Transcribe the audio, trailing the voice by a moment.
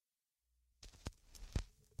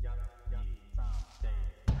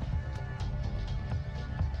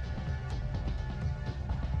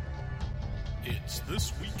It's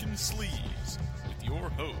This Week in Sleaze with your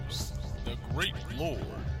hosts, the Great Lord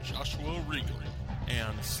Joshua Regal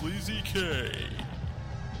and Sleazy K.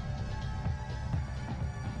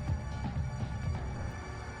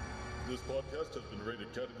 This podcast has been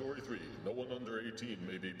rated Category 3. No one under 18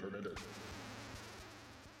 may be permitted.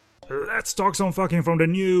 Let's talk some fucking from the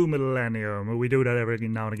new millennium. We do that every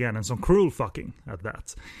now and again, and some cruel fucking at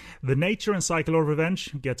that. The nature and cycle of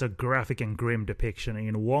revenge gets a graphic and grim depiction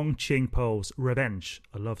in Wong Ching-po's Revenge,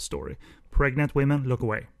 a love story. Pregnant women, look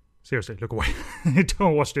away. Seriously, look away.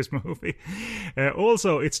 Don't watch this movie.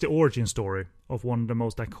 Also, it's the origin story of one of the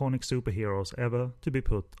most iconic superheroes ever to be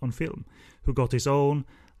put on film, who got his own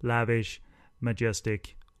lavish,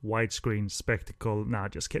 majestic, widescreen spectacle. Nah,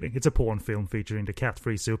 just kidding. It's a porn film featuring the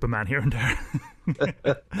cat-free Superman here and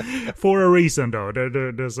there. For a reason, though.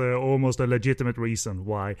 There's almost a legitimate reason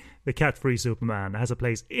why the cat-free Superman has a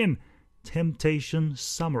place in Temptation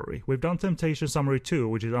Summary. We've done Temptation Summary 2,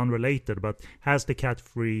 which is unrelated, but has the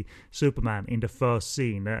cat-free Superman in the first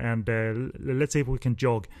scene. And let's see if we can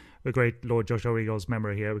jog the great Lord Joshua Regal's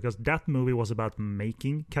memory here, because that movie was about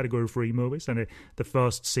making Category 3 movies, and the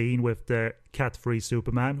first scene with the cat-free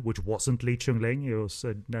Superman, which wasn't Lee Chung-ling, it was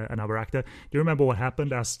another actor. Do you remember what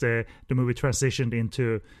happened as the movie transitioned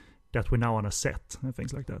into that we're now on a set and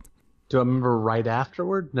things like that? Do I remember right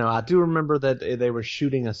afterward? No, I do remember that they were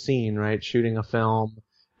shooting a scene, right? Shooting a film,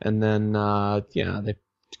 and then, they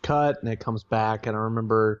cut, and it comes back, and I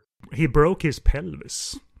remember... He broke his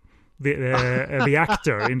pelvis. The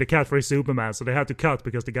actor in the cat-free Superman, so they had to cut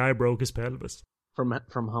because the guy broke his pelvis from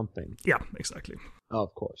humping. Yeah, exactly. Oh,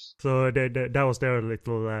 of course. So that was their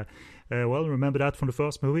little. Remember that from the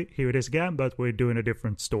first movie. Here it is again, but we're doing a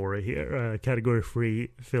different story here. Category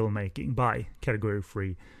 3 filmmaking by Category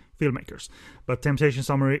 3 filmmakers. But Temptation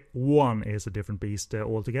Summary 1 is a different beast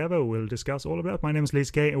altogether. We'll discuss all of that. My name is Liz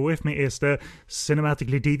K, and with me is the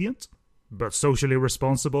cinematically deviant, but socially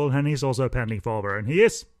responsible, and he's also a pending father, and he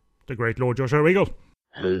is the great Lord Joshua Regal.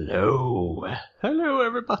 Hello. Hello,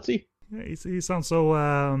 everybody. Yeah, he sounds so,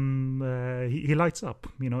 he lights up.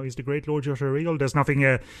 You know, he's the great Lord Joshua Regal. There's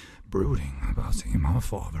nothing brooding about him, our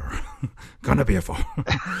father. Gonna be a father.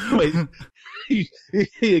 Wait,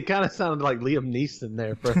 it kind of sounded like Liam Neeson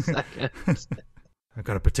there for a second. I've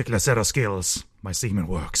got a particular set of skills. My semen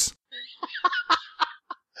works.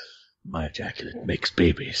 My ejaculate makes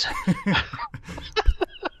babies.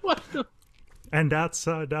 What the... And that's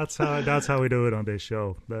how we do it on this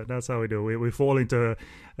show. That's how we do it. We fall into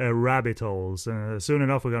rabbit holes. Soon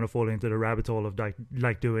enough, we're going to fall into the rabbit hole of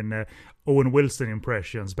like doing Owen Wilson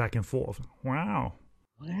impressions back and forth. Wow.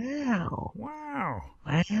 Wow. Wow.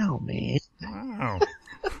 Wow, man. Wow.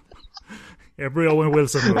 Every Owen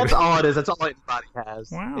Wilson movie. That's all it is. That's all anybody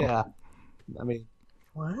has. Wow. Yeah. I mean,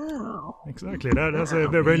 wow. Exactly. That's a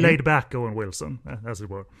very laid back Owen Wilson, as it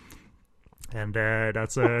were. And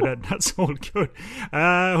that's all good.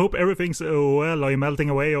 I hope everything's well. Are you melting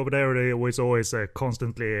away over there? It's always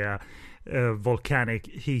constantly volcanic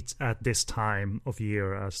heat at this time of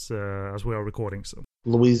year as we are recording. So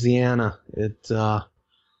Louisiana,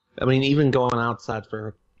 even going outside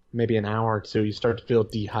for maybe an hour or two, you start to feel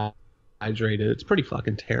dehydrated. It's pretty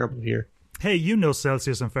fucking terrible here. Hey, you know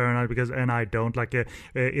Celsius and Fahrenheit and I don't. Like,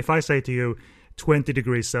 if I say to you, 20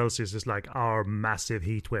 degrees Celsius is like our massive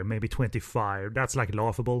heat wave, maybe 25. That's like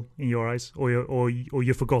laughable in your eyes, or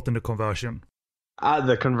you've forgotten the conversion.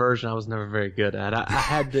 The conversion I was never very good at. I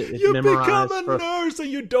had to you memorize. You become a nurse and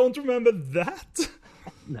you don't remember that?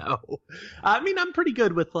 No, I mean I'm pretty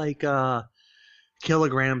good with like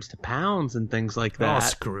kilograms to pounds and things like that. Oh,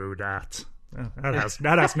 screw that.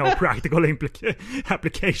 That has no practical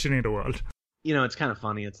application in the world. You know, it's kind of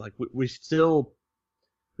funny. It's like we still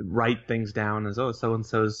write things down as, oh,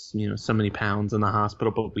 so-and-so's, so many pounds in the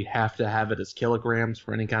hospital, but we have to have it as kilograms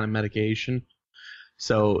for any kind of medication.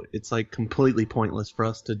 So it's like completely pointless for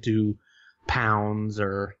us to do pounds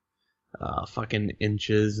or fucking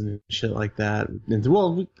inches and shit like that. And,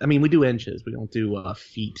 well, we do inches. We don't do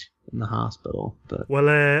feet in the hospital. But well,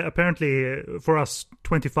 apparently for us,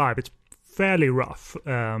 25, it's fairly rough,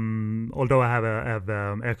 although I have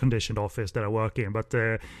a air-conditioned office that I work in, but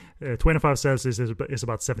 25 Celsius is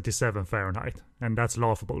about 77 Fahrenheit, and that's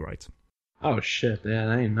laughable, right? Oh shit, yeah,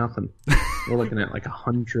 that ain't nothing. We're looking at like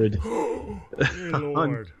 100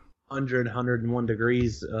 Lord. 101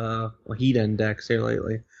 degrees heat index here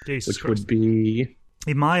lately. Jesus which Christ. Would be,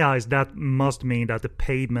 in my eyes, that must mean that the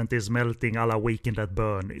pavement is melting a la Weekend at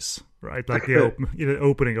Bernie's, right? Like the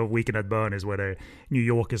opening of Weekend at Bernie's, where New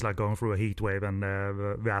York is like going through a heat wave and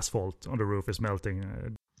the asphalt on the roof is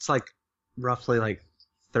melting. It's like roughly like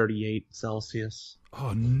 38 Celsius.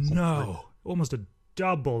 Oh no, almost a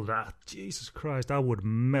double that. Jesus Christ, I would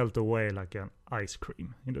melt away like an ice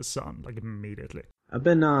cream in the sun, like immediately. I've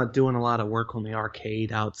been doing a lot of work on the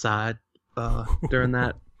arcade outside during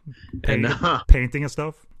that. Painting and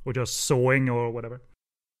stuff? Or just sewing or whatever?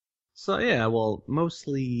 So yeah, well,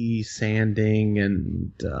 mostly sanding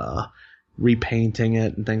and repainting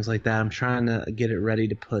it and things like that. I'm trying to get it ready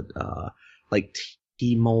to put like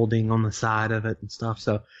tea molding on the side of it and stuff.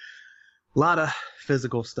 So a lot of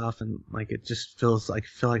physical stuff, and like it just feel like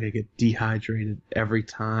I get dehydrated every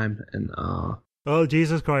time. And oh,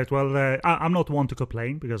 Jesus Christ. Well, I'm not one to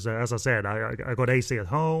complain because, as I said, I got AC at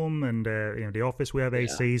home, and in the office we have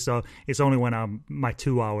AC, so it's only when I'm my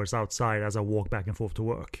 2 hours outside as I walk back and forth to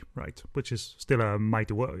work, right? Which is still a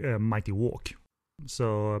mighty walk.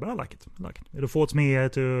 So, but I like it. It affords me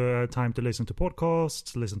time to listen to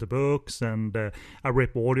podcasts, listen to books, and I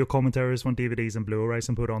rip audio commentaries from DVDs and Blu-rays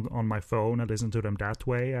and put on my phone and listen to them that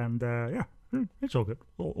way. And yeah, it's all good,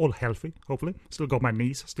 all healthy. Hopefully, still got my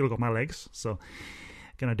knees, still got my legs, so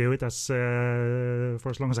gonna do it as for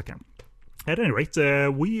as long as I can. At any rate,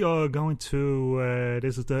 we are going to,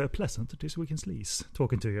 this is the pleasant This Week in Sleaze,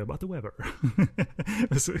 talking to you about the weather.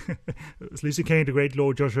 Sleazy Kane, the great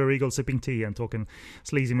Lord Joshua Regal, sipping tea and talking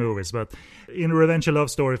sleazy movies. But in Revenge and Love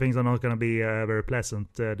Story, things are not going to be very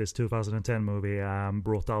pleasant. This 2010 movie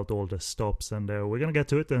brought out all the stops, and we're going to get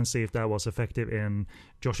to it and see if that was effective in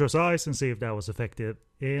Joshua's eyes and see if that was effective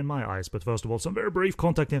in my eyes. But first of all, some very brief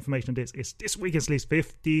contact information. This is This Week in Sleaze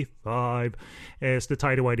 55. It's the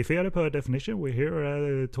Tidy Whitey Theater per definition. We're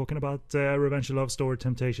here talking about Revenge and Love Story,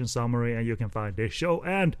 Temptation Summary, and you can find this show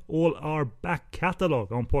and all our back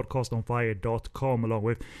catalogue on podcastonfire.com, along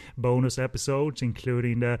with bonus episodes,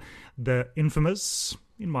 including the infamous,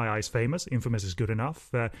 in my eyes famous, infamous is good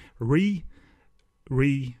enough,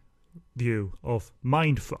 review of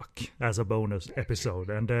Mindfuck as a bonus episode,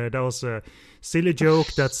 and that was a silly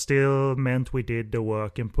joke that still meant we did the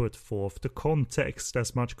work and put forth the context,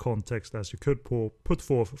 as much context as you could put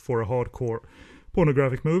forth for a hardcore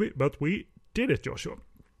pornographic movie, but we did it, Joshua,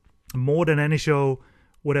 more than any show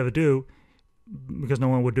would ever do, because no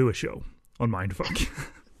one would do a show on Mindfuck.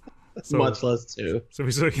 So, much less two.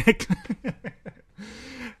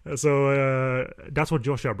 So that's what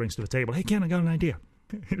Joshua brings to the table. Hey Ken, I got an idea.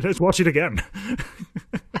 Let's watch it again.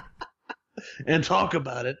 And talk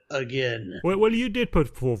about it again. Well, you did put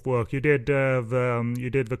forth work. You did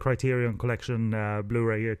the Criterion Collection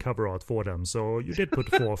Blu-ray cover art for them. So you did put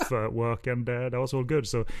forth work, and that was all good.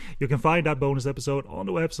 So you can find that bonus episode on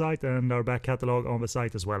the website and our back catalog on the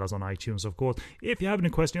site, as well as on iTunes, of course. If you have any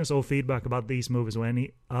questions or feedback about these movies or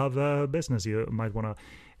any other business you might want to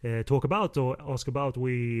talk about or ask about,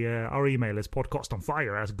 our email is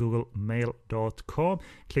podcastonfire@googlemail.com.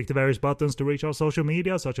 Click the various buttons to reach our social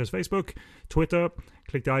media, such as Facebook, Twitter.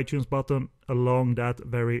 Click the iTunes button along that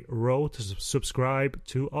very row to subscribe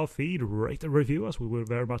to our feed. Rate and review us. We will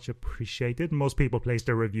very much appreciate it. Most people place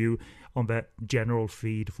their review on the general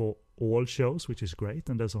feed for all shows, which is great,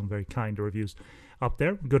 and there's some very kind reviews up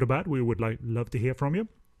there, good or bad. We would love to hear from you.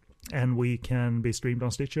 And we can be streamed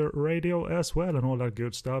on Stitcher Radio as well, and all that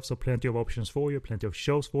good stuff. So plenty of options for you, plenty of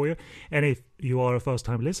shows for you. And if you are a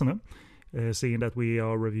first-time listener, seeing that we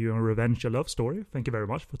are reviewing Revenge and Love Story, thank you very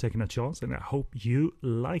much for taking a chance. And I hope you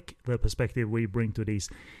like the perspective we bring to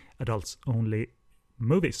these adults-only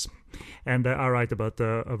movies. And I write about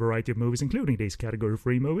a variety of movies, including these Category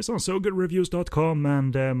 3 movies, on SoGoodReviews.com,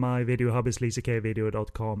 and my video hub is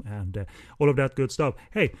LisaKVideo.com, and all of that good stuff.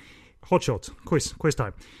 Hey, Hotshot, quiz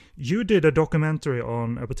time. You did a documentary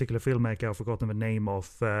on a particular filmmaker. I've forgotten the name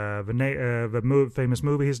of the famous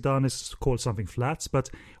movie he's done. Is called something Flats. But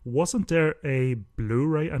wasn't there a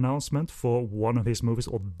Blu-ray announcement for one of his movies,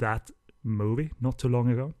 or that movie, not too long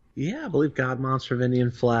ago? Yeah, I believe God Monster of Indian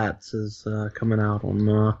Flats is coming out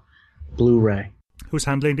on Blu-ray. Who's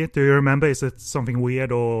handling it? Do you remember? Is it something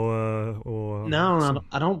weird or? No,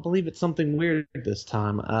 I don't believe it's something weird this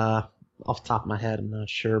time. Off the top of my head, I'm not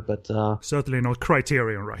sure, but certainly not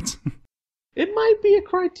Criterion, right? It might be a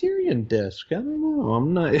Criterion disc. I don't know.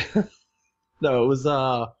 I'm not. No, it was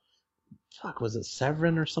was it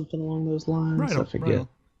Severin or something along those lines? Right, I forget. Right.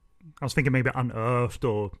 I was thinking maybe Unearthed,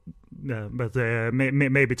 or but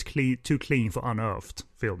maybe it's too clean for Unearthed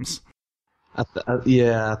films. I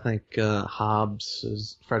think Frederick Hobbs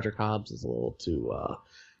is a little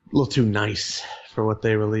too nice for what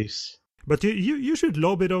they release. But you should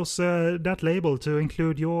lobby that label to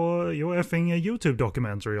include your effing YouTube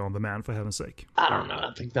documentary on the man, for heaven's sake. I don't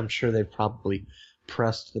know. I'm sure they've probably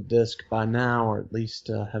pressed the disc by now, or at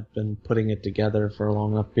least have been putting it together for a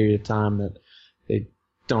long enough period of time that they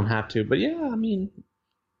don't have to. But yeah, I mean,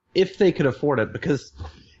 if they could afford it, because,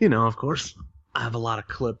 of course, I have a lot of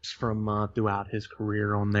clips from throughout his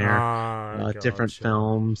career on there, different Gotcha.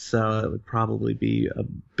 films, so it would probably be a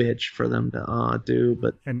bitch for them to do.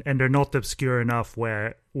 But And they're not obscure enough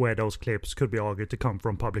where those clips could be argued to come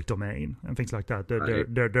from public domain and things like that.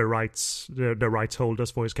 They're rights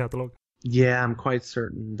holders for his catalog. yeah, I'm quite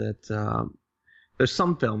certain that there's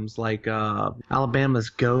some films like Alabama's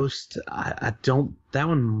Ghost. I don't. That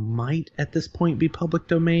one might at this point be public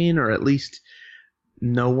domain, or at least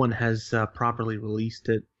no one has properly released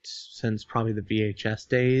it since probably the VHS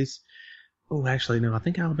days. Oh, actually, no. I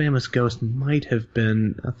think Alabama's Ghost might have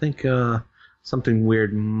been. I think Something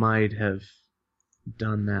Weird might have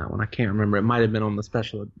done that one. I can't remember. It might have been on the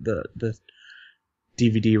special, the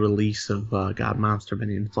DVD release of God, Monster of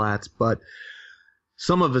Indian Flats. But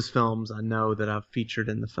some of his films I know that I've featured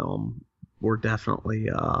in the film were definitely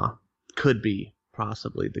could be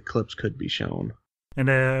possibly the clips could be shown. And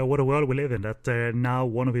what a world we live in, that now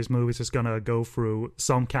one of his movies is going to go through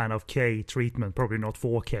some kind of K treatment, probably not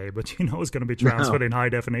 4K, but it's going to be transferred in high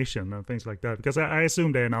definition and things like that. Because I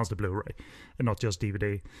assume they announced the Blu-ray and not just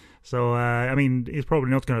DVD. So, it's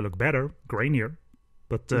probably not going to look better, grainier,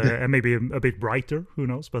 but and maybe a bit brighter, who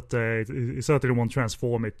knows. But it certainly won't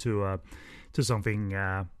transform it to something,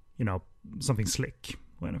 something slick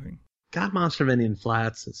or anything. God, Monster of Indian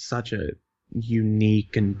Flats is such a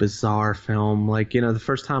unique and bizarre film. Like, the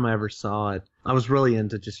first time I ever saw it, I was really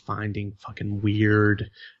into just finding fucking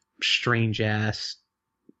weird, strange ass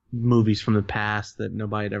movies from the past that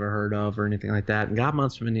nobody had ever heard of or anything like that. And God,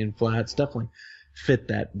 Monster of Indian Flats definitely fit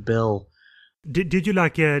that bill. Did you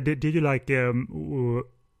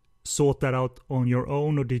sort that out on your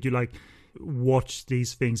own, or did you watch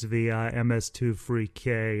these things via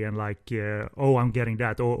MS2 and I'm getting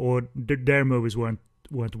that, or their movies weren't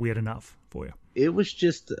weird enough for you? It was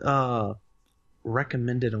just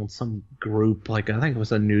recommended on some group, I think it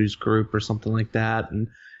was a news group or something like that, and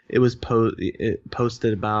it was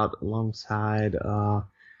posted about alongside what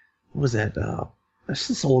was that? That's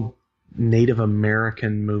this old Native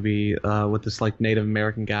American movie with this Native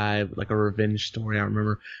American guy, a revenge story. I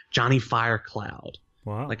remember Johnny Firecloud.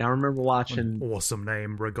 Wow! I remember watching. An awesome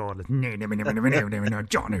name, regardless. Johnny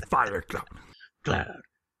Firecloud. Cloud.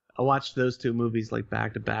 I watched those two movies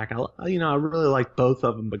back to back. I really like both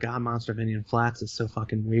of them, but God, Monster of Indian Flats is so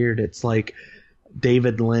fucking weird. It's like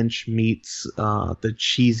David Lynch meets the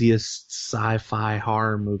cheesiest sci-fi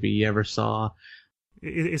horror movie you ever saw.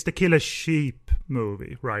 It's the Killer Sheep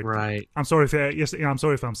movie, right? Right. I'm sorry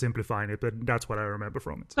if I'm simplifying it, but that's what I remember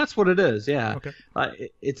from it. That's what it is. Yeah. Okay.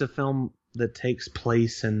 It's a film that takes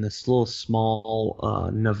place in this little small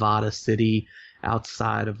Nevada city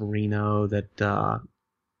outside of Reno that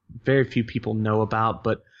very few people know about,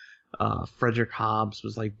 but Frederick Hobbs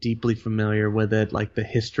was deeply familiar with it. The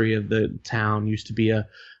history of the town used to be a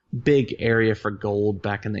big area for gold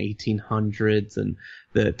back in the 1800s, and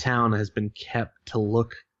the town has been kept to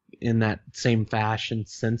look in that same fashion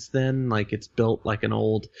since then. It's built like an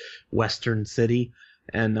old western city,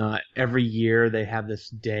 and every year they have this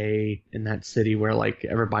day in that city where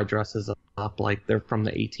everybody dresses up like they're from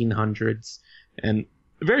the 1800s, and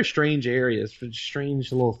very strange areas,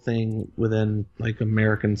 strange little thing within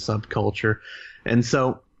American subculture. And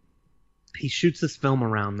so he shoots this film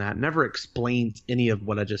around that, never explains any of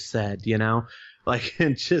what I just said, and you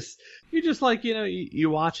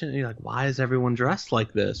watch it and you're like, why is everyone dressed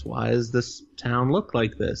like this? Why does this town look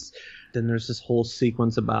like this? Then there's this whole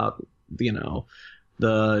sequence about,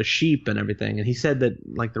 the sheep and everything. And he said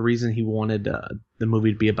that the reason he wanted the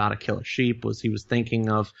movie to be about a killer sheep was he was thinking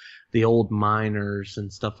of the old miners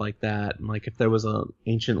and stuff like that. And if there was an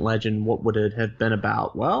ancient legend, what would it have been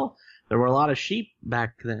about? Well, there were a lot of sheep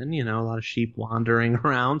back then, a lot of sheep wandering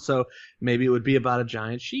around. So maybe it would be about a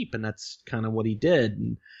giant sheep. And that's kind of what he did.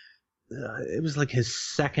 And it was his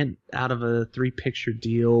second out of a 3-picture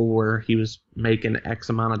deal where he was making X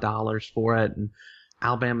amount of dollars for it. And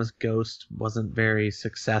Alabama's Ghost wasn't very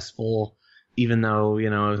successful, even though, it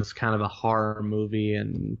was kind of a horror movie,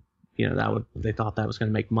 and, they thought that was going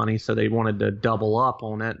to make money. So they wanted to double up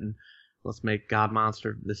on it, and let's make God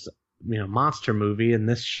Monster this, monster movie, and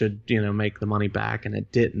this should, make the money back, and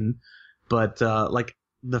it didn't. But,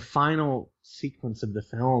 the final sequence of the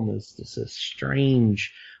film is just a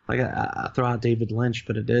strange, I throw out David Lynch,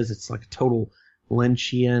 but it's a total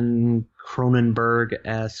Lynchian,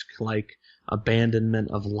 Cronenberg-esque, abandonment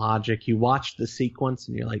of logic. You watch the sequence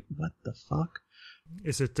and you're like, what the fuck?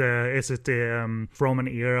 Is it from an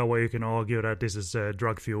era where you can argue that this is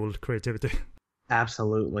drug-fueled creativity?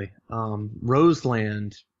 Absolutely.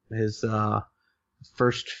 Roseland, his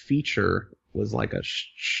first feature, was a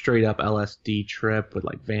straight-up LSD trip with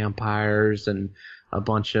vampires and a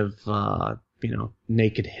bunch of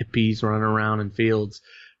naked hippies running around in fields.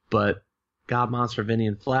 But God Monster of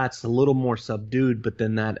Indian Flats, a little more subdued, but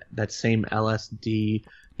then that same LSD,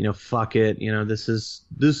 fuck it, this is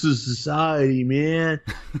society, man,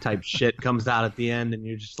 type shit comes out at the end, and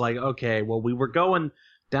you're just like, okay, well, we were going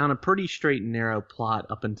down a pretty straight and narrow plot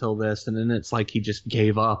up until this, and then it's like he just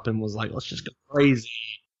gave up and was like, let's just go crazy.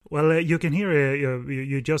 Well, you can hear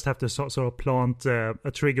you just have to sort of plant a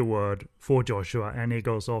trigger word for Joshua, and he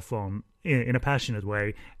goes off in a passionate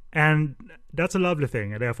way. And that's a lovely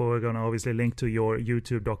thing, and therefore we're going to obviously link to your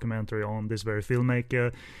YouTube documentary on this very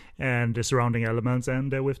filmmaker and the surrounding elements,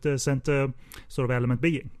 and with the center sort of element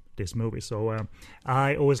being this movie. So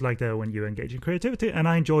I always like that when you engage in creativity, and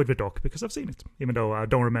I enjoyed the doc because I've seen it, even though I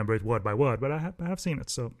don't remember it word by word, but I have seen it.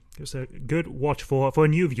 So it's a good watch for a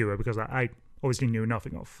new viewer, because I obviously knew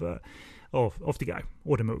nothing of the guy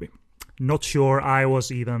or the movie. Not sure I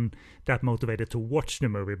was even that motivated to watch the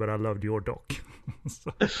movie, but I loved your doc.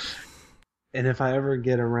 So. And if I ever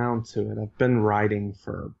get around to it, I've been writing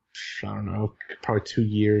for, I don't know, probably 2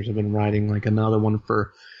 years. I've been writing like another one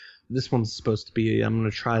for, this one's supposed to be, I'm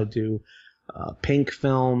going to try to do pink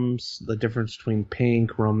films, the difference between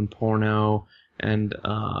pink, Roman porno, and,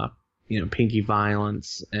 pinky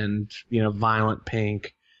violence, and, violent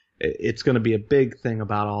pink. It's going to be a big thing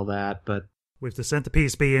about all that, but with the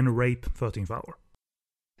centerpiece being rape 13th hour.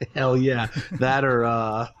 Hell yeah. That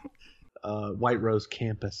or White Rose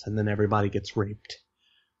Campus, and then everybody gets raped.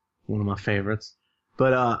 One of my favorites.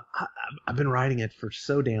 But I've been writing it for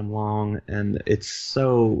so damn long, and it's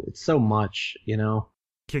so much,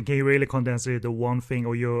 Can you really condense it to one thing,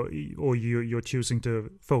 or you're choosing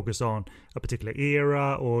to focus on a particular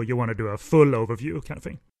era, or you want to do a full overview kind of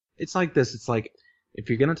thing? It's like this. It's like, if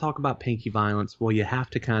you're going to talk about pinky violence, well, you have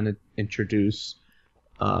to kind of introduce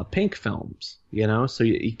pink films, so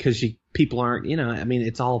because people aren't,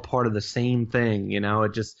 it's all part of the same thing,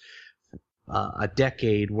 it just a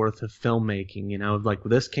decade worth of filmmaking, like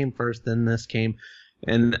this came first, then this came.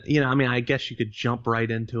 And, I guess you could jump right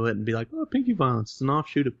into it and be like, oh, pinky violence is an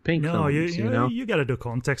offshoot of pink films, you got to do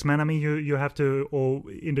context, man. I mean, you have to, or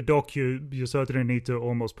in the doc, you certainly need to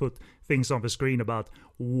almost put things on the screen about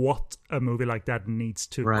what a movie like that needs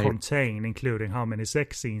to contain, including how many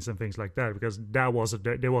sex scenes and things like that, because there was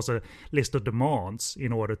a list of demands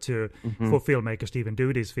in order to, for filmmakers to even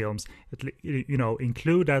do these films,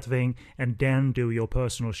 include that thing and then do your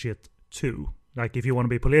personal shit too. Like, if you want to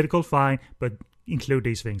be political, fine, but include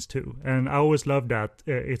these things too. And I always love that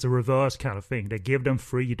it's a reverse kind of thing. They give them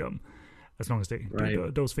freedom as long as they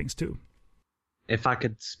do those things too. If I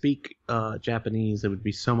could speak Japanese, it would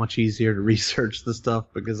be so much easier to research the stuff,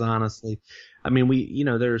 because honestly,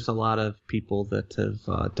 there's a lot of people that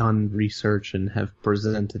have done research and have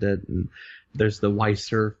presented it, and there's the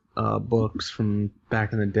Weiser books from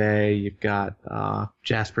back in the day. You've got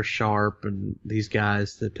Jasper Sharp and these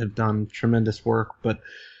guys that have done tremendous work, but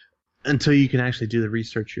until you can actually do the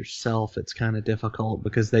research yourself, it's kind of difficult,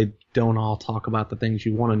 because they don't all talk about the things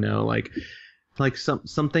you want to know. Like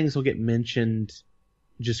some things will get mentioned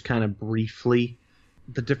just kind of briefly,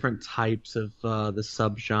 the different types of the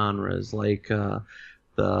subgenres, like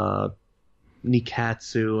the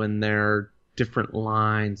Nikatsu and their different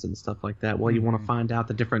lines and stuff like that. Well, you want to find out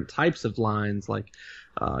the different types of lines, like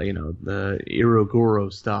the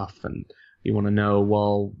Iroguro stuff, and you want to know,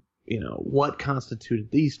 well, what constituted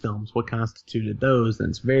these films, what constituted those, and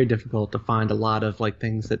it's very difficult to find a lot of like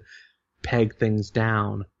things that peg things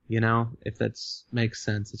down, if that makes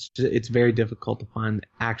sense. It's very difficult to find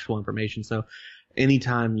actual information. So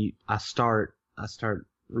anytime I start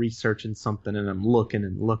researching something, and I'm looking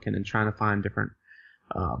and trying to find different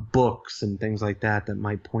books and things like that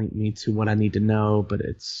might point me to what I need to know, but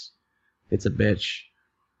it's a bitch.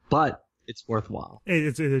 But it's worthwhile.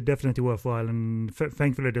 It's definitely worthwhile, and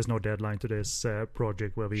thankfully there's no deadline to this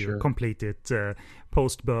project where we complete it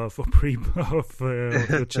post-birth or pre-birth of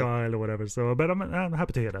the child or whatever. So, but I'm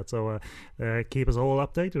happy to hear that. So keep us all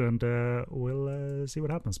updated, and we'll see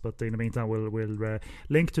what happens. But in the meantime, we'll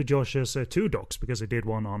link to Josh's 2 docs, because he did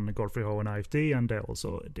one on Godfrey Ho and IFD, and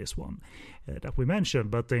also this one that we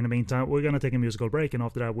mentioned. But in the meantime, we're going to take a musical break, and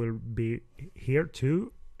after that we'll be here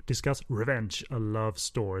to discuss Revenge, a love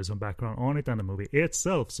story, some background on it and the movie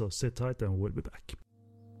itself. So sit tight and we'll be back.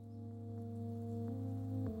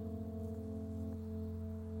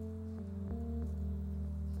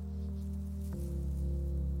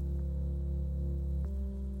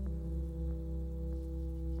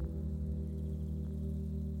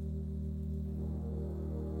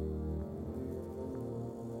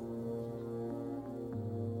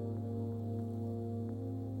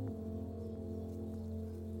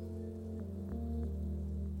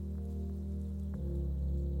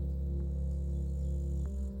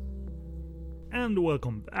 And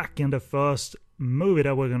welcome back. And the first movie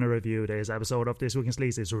that we're going to review today's episode of This Week in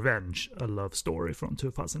Sleaze is Revenge, a love story from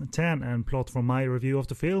 2010. And plot from my review of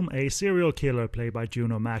the film: a serial killer played by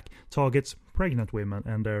Juno Mack targets pregnant women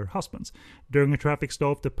and their husbands. During a traffic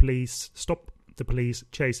stop, the police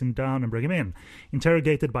chase him down and bring him in.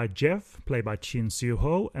 Interrogated by Jeff, played by Chin Soo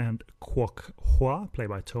Ho, and Kwok Hwa, played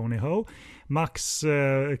by Tony Ho, Mack's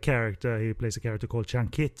character, he plays a character called Chang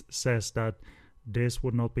Kit, says that this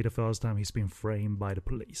would not be the first time he's been framed by the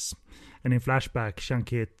police. And in flashback, Chang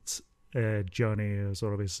Kit's journey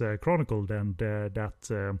sort of is chronicled, and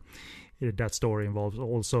that story involves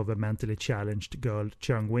also the mentally challenged girl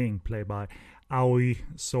Chung Wing, played by Aoi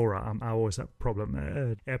Sora. I always have a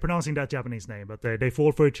problem pronouncing that Japanese name, but they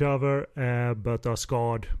fall for each other, but are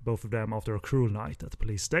scarred, both of them, after a cruel night at the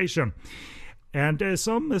police station. And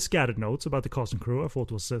some scattered notes about the cast and crew I thought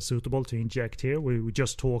was suitable to inject here. We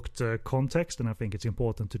just talked context, and I think it's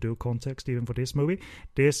important to do context even for this movie.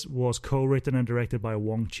 This was co-written and directed by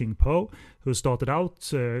Wong Ching-po, who started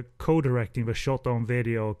out co-directing the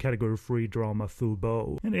shot-on-video Category 3 drama Fu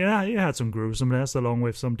Bo. And yeah, he had some gruesomeness along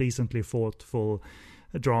with some decently thoughtful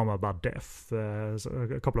drama about death,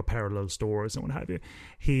 a couple of parallel stories and what have you.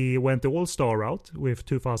 He went the all-star route with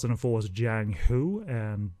 2004's Jang Hu,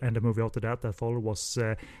 and the movie after that followed was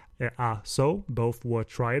So. Both were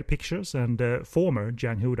triad pictures, and former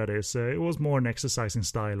Jang Hu, that is, it was more an exercise in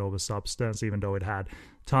style over substance, even though it had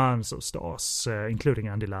tons of stars, including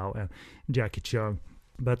Andy Lau and Jackie Chung.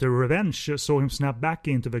 But the Revenge saw him snap back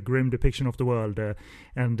into the grim depiction of the world,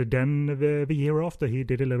 and then the year after he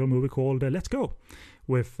did a little movie called Let's Go,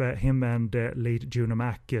 with him and lead Juno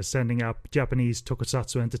Mack sending up Japanese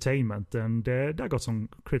tokusatsu entertainment, and that got some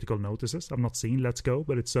critical notices. I've not seen Let's Go,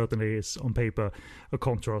 but it certainly is on paper a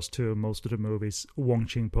contrast to most of the movies Wong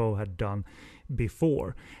Ching-po had done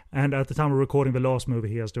before. And at the time of recording, the last movie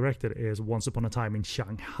he has directed is Once Upon a Time in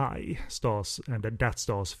Shanghai, that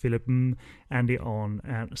stars Philip M, Andy On,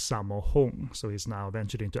 and Sammo Hung. So he's now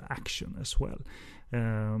ventured into action as well.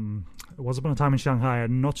 Once Upon a Time in Shanghai,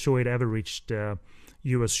 I'm not sure it ever reached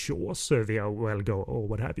US shores via Well-Go or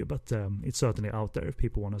what have you, but it's certainly out there if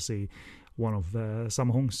people want to see one of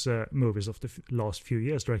Sammo Hung's movies of the last few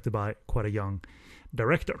years, directed by quite a young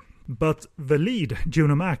director. But the lead,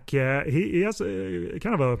 Juno Mack, he has a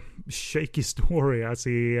kind of a shaky story as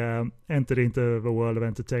he entered into the world of the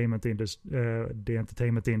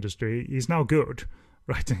entertainment industry. He's now good,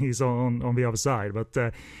 right? He's on the other side,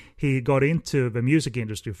 but he got into the music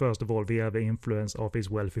industry first of all via the influence of his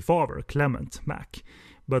wealthy father, Clement Mack.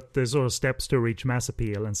 But the sort of steps to reach mass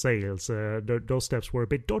appeal and sales, those steps were a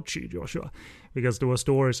bit dodgy, Joshua, because there were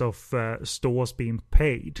stories of stores being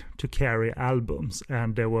paid to carry albums,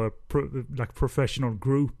 and there were professional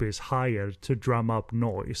groupies hired to drum up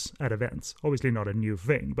noise at events. Obviously not a new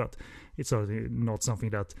thing, but it's certainly not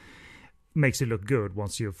something that makes you look good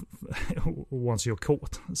once you're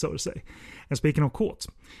caught, so to say. And speaking of caught,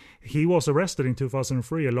 he was arrested in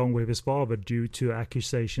 2003 along with his father due to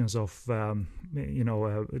accusations of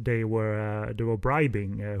they were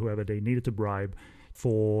bribing whoever they needed to bribe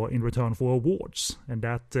in return for awards, and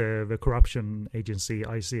that the corruption agency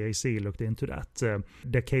ICAC looked into that.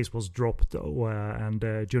 The case was dropped though,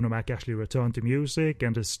 and Juno Mack actually returned to music,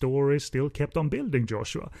 and the story still kept on building,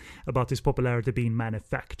 Joshua, about his popularity being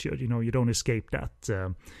manufactured. You don't escape that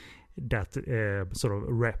sort of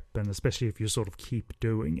rep, and especially if you sort of keep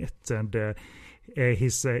doing it. And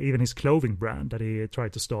even his clothing brand that he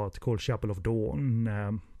tried to start, called Chapel of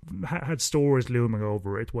Dawn, had stories looming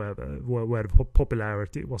over it where the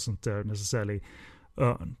popularity wasn't necessarily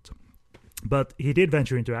earned. But he did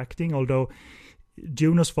venture into acting, although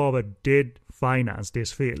Juno's father did finance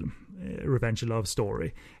this film, Revenge, a Love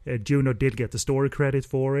Story. Juno did get the story credit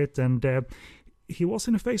for it, and he was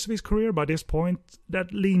in a phase of his career by this point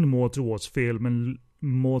that leaned more towards film and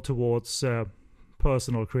more towards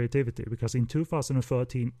personal creativity, because in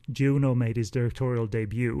 2013 Juno made his directorial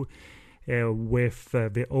debut with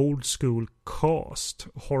the old school cast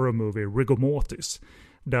horror movie Rigor Mortis.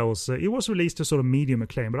 It was released to sort of medium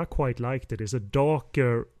acclaim, but I quite liked it. It's a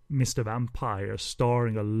darker Mr. Vampire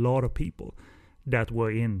starring a lot of people that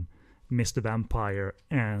were in Mr. Vampire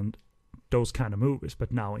and those kind of movies,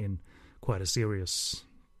 but now in quite a serious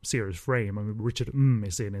frame. I mean, Richard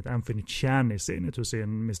is in it, Anthony Chan is in it, who's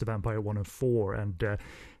in Mr. Vampire 1 and 4, and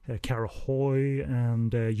Cara Hoy,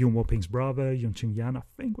 and Yoon Woo Ping's brother, Yoon Ching Yan, I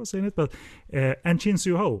think, was in it, but and Chin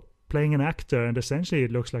Soo Ho playing an actor, and essentially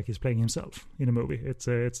it looks like he's playing himself in a movie. It's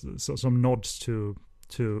some nods to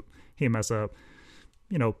him as a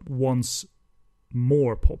once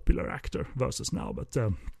more popular actor versus now, but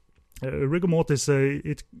Rigor Mortis,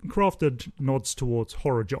 it crafted nods towards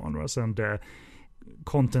horror genres, and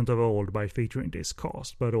content of old by featuring this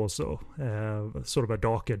cast, but also sort of a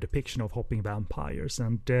darker depiction of hopping vampires.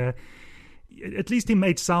 And at least he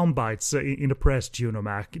made sound bites in the press, Juno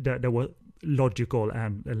Mac, that were logical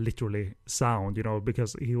and literally sound,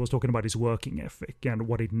 because he was talking about his working ethic and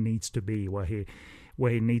what it needs to be, where he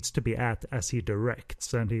needs to be at as he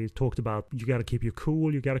directs. And he talked about, you got to keep you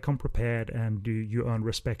cool, you got to come prepared, and you earn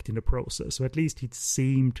respect in the process. So at least it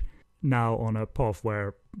seemed now on a path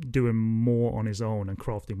where doing more on his own and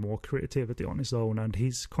crafting more creativity on his own, and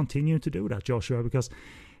he's continuing to do that, Joshua, because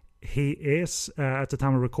he is at the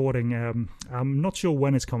time of recording, I'm not sure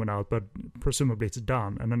when it's coming out, but presumably it's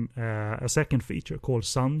done, and then a second feature called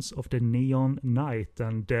Sons of the Neon Night,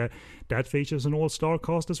 and that features an all-star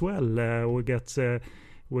cast as well.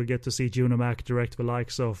 We'll get to see Juno Mac direct the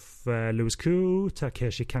likes of Louis Koo,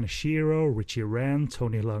 Takeshi Kaneshiro, Richie Ren,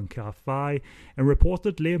 Tony Lankafai, and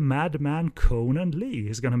reportedly Madman Conan Lee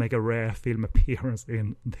is going to make a rare film appearance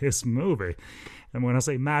in this movie. And when I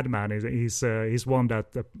say Madman, he's one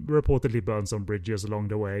that reportedly burned some bridges along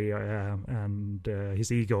the way, and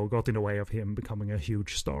his ego got in the way of him becoming a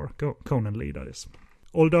huge star. Conan Lee, that is.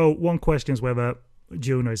 Although one question is whether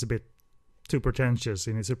Juno is a bit too pretentious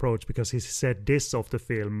in his approach, because he said this of the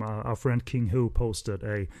film. Our friend King Hu posted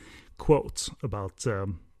a quote about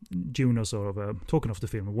Juno sort of talking of the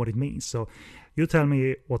film and what it means. So you tell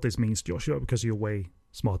me what this means, Joshua, because you're way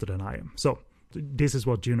smarter than I am. So this is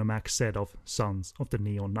what Juno Mac said of Sons of the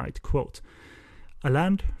Neon Night, quote, "A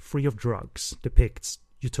land free of drugs depicts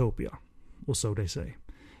utopia, or so they say.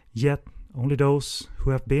 Yet only those who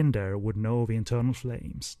have been there would know the internal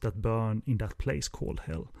flames that burn in that place called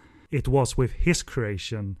hell. It was with his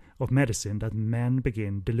creation of medicine that man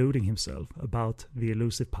began deluding himself about the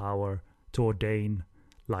elusive power to ordain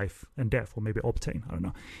life and death, or maybe obtain, I don't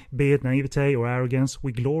know. Be it naivete or arrogance,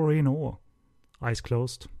 we glory in awe. Eyes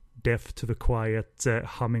closed, deaf to the quiet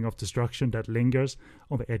humming of destruction that lingers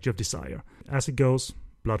on the edge of desire. As it goes,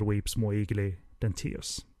 blood weeps more eagerly than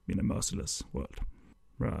tears in a merciless world."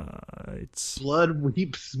 Right. Blood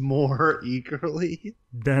weeps more eagerly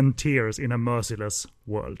than tears in a merciless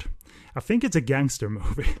world. I think it's a gangster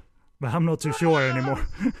movie, but I'm not too sure anymore.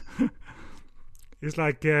 It's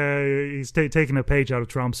like he's taking a page out of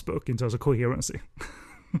Trump's book in terms of coherency.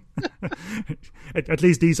 At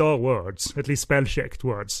least these are words, at least spell-checked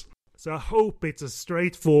words. So I hope it's a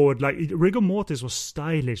straightforward, like Rigor Mortis was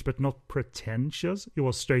stylish but not pretentious. It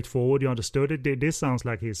was straightforward, you understood it. This sounds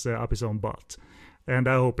like he's up his own butt. And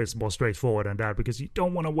I hope it's more straightforward than that, because you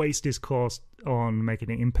don't want to waste this cost on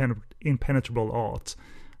making impenetrable art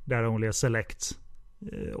that only a select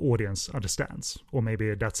audience understands, or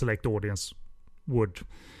maybe that select audience would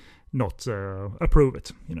not approve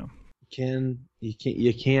it.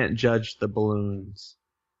 You can't judge the balloons.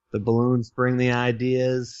 The balloons bring the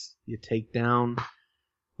ideas. You take down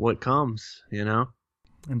what comes. And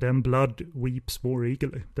then blood weeps more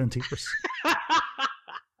eagerly than tears.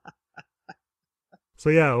 So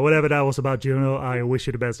yeah, whatever that was about Juno, I wish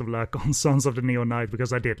you the best of luck on Sons of the Neon Night,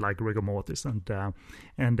 because I did like Rigor Mortis, and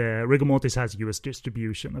Rigor Mortis has US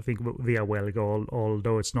distribution, I think via Wellgo,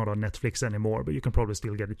 although it's not on Netflix anymore, but you can probably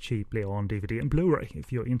still get it cheaply on DVD and Blu-ray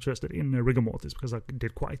if you're interested in Rigor Mortis, because I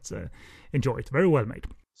did quite enjoy it. Very well made.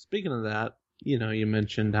 Speaking of that, you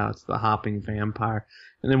mentioned how it's the hopping vampire,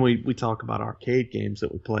 and then we talk about arcade games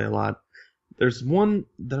that we play a lot. There's one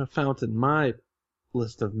that I found in my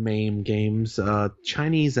list of MAME games,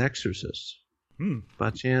 Chinese Exorcist.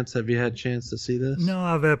 By chance, have you had a chance to see this? No,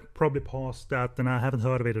 I've probably paused that, and I haven't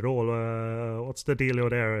heard of it at all. What's the dealio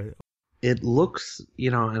there? It looks,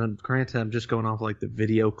 and granted, I'm just going off like the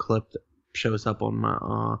video clip that shows up on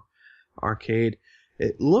my arcade.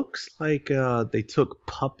 It looks like they took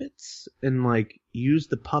puppets and like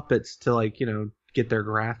used the puppets to get their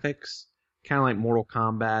graphics, kind of like Mortal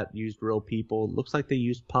Kombat used real people. It looks like they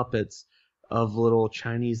used puppets of little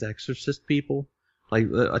Chinese exorcist people, like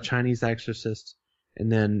a Chinese exorcist,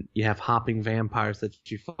 and then you have hopping vampires that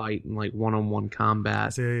you fight in like one-on-one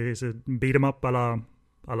combat. Is it beat 'em up a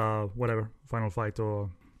la whatever, Final Fight, or?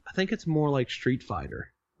 I think it's more like Street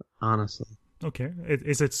Fighter, honestly. Okay.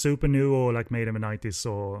 Is it super new, or like made in the 90s,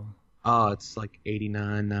 or? It's like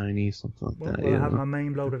 89, 90, something like that. Well, I have my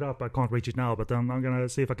MAME loaded up. I can't reach it now, but I'm going to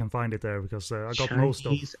see if I can find it there, because I got most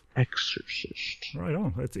of... Chinese Exorcist. Right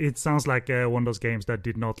on. It sounds like one of those games that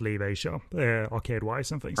did not leave Asia,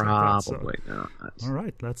 arcade-wise and things like that. Probably not. All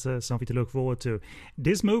right, that's something to look forward to.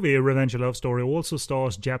 This movie, Revenge of Love Story, also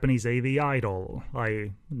stars Japanese AV idol,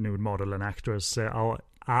 i.e. nude model and actress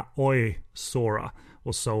Aoi Sora,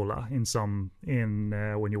 or Sola,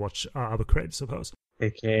 when you watch other credits of hers.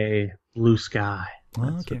 A.K.A. Blue Sky.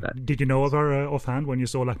 Okay. Did you know of her offhand when you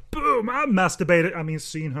saw like, boom, I masturbated. I mean,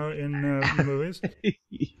 seen her in movies.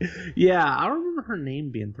 Yeah, I remember her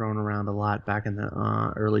name being thrown around a lot back in the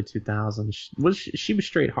early 2000s. She was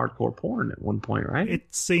straight hardcore porn at one point, right?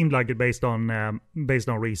 It seemed like it based on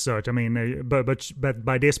research. I mean, but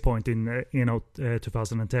by this point in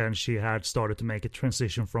 2010, she had started to make a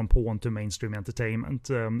transition from porn to mainstream entertainment,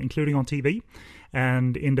 including on TV.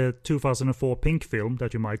 And in the 2004 Pink film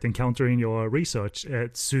that you might encounter in your research,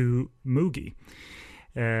 Tsumugi,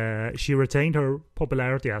 she retained her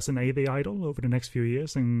popularity as an AV idol over the next few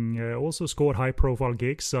years, and also scored high-profile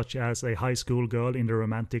gigs such as a high school girl in the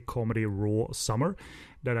romantic comedy Raw Summer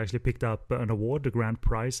that actually picked up an award, the grand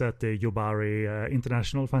prize, at the Yobari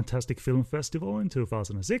International Fantastic Film Festival in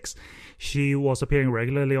 2006. She was appearing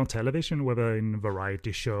regularly on television, whether in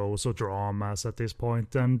variety shows or dramas at this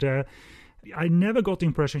point, and I never got the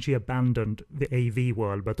impression she abandoned the AV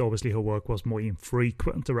world, but obviously her work was more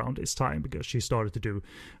infrequent around this time because she started to do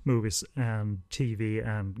movies and TV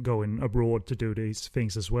and going abroad to do these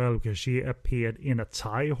things as well, because she appeared in a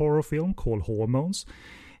Thai horror film called Hormones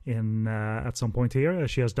at some point here.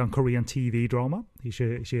 She has done Korean TV drama.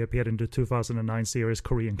 She appeared in the 2009 series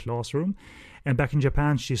Korean Classroom. And back in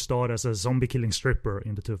Japan, she starred as a zombie-killing stripper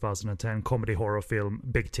in the 2010 comedy horror film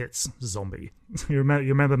Big Tits Zombie. You remember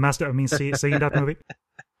seeing that movie?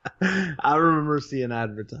 I remember seeing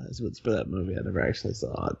advertisements for that movie. I never actually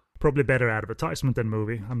saw it. Probably better advertisement than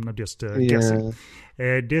movie. I'm not just guessing.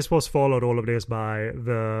 This was followed, all of this, by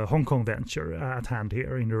the Hong Kong venture at hand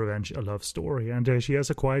here in The Revenge, a Love Story. And she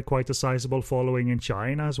has acquired quite a sizable following in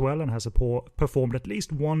China as well, and has performed at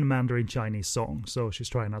least one Mandarin Chinese song. So she's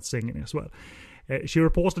trying out singing as well. She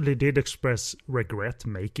reportedly did express regret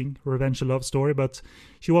making Revenge, a Love Story, but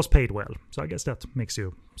she was paid well. So I guess that makes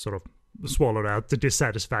you sort of swallow out the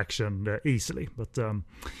dissatisfaction easily. But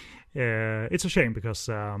it's a shame because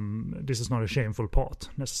this is not a shameful part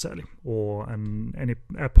necessarily, or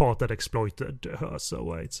a part that exploited her.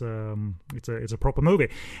 So it's a proper movie.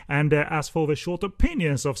 And as for the short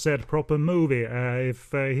opinions of said proper movie,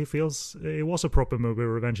 if he feels it was a proper movie,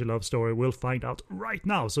 Revenge, a Love Story, we'll find out right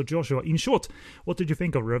now. So Joshua, in short, what did you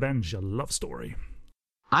think of Revenge, a Love Story?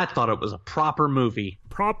 I thought it was a proper movie.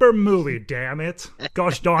 Proper movie, damn it.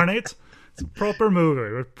 Gosh darn it. It's a proper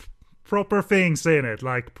movie with proper things in it,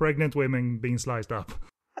 like pregnant women being sliced up.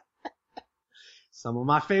 Some of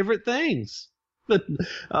my favorite things. But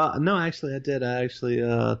no, actually I did. I actually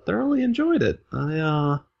thoroughly enjoyed it.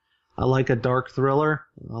 I like a dark thriller.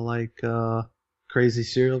 I like crazy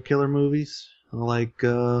serial killer movies. I like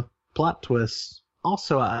plot twists.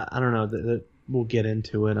 Also, I don't know, that we'll get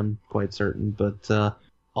into it, I'm quite certain, but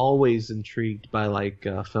always intrigued by like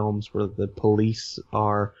films where the police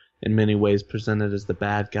are in many ways presented as the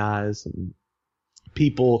bad guys, and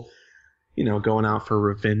people, going out for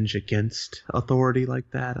revenge against authority like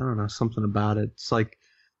that. I don't know, something about it. It's like,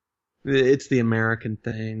 it's the American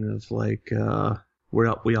thing of like,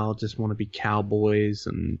 we all just want to be cowboys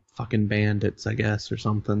and fucking bandits, I guess, or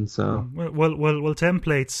something. So well,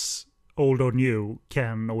 templates, old or new,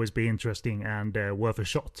 can always be interesting and worth a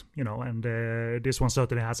shot, and this one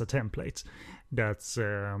certainly has a template that's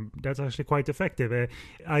actually quite effective.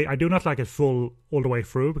 I do not like it full all the way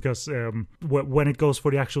through, because when it goes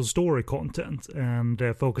for the actual story content and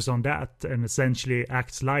focus on that, and essentially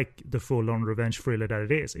acts like the full-on revenge thriller that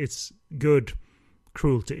it is, it's good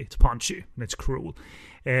cruelty. It's punchy and it's cruel.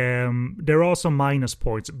 There are some minus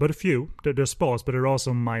points, but a few. There's sparse, but there are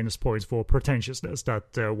some minus points for pretentiousness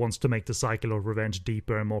that wants to make the cycle of revenge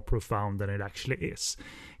deeper and more profound than it actually is.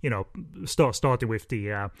 Starting with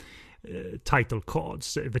the title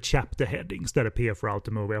cards, the chapter headings that appear throughout the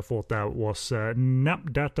movie. I thought that was no,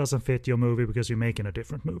 that doesn't fit your movie because you're making a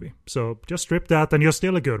different movie. So just strip that and you're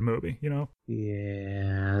still a good movie,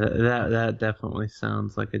 Yeah, that definitely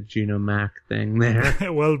sounds like a Juno Mac thing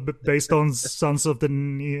there. Well, based on Sons of the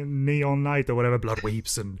Neon Night or whatever, blood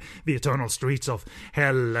weeps and the eternal streets of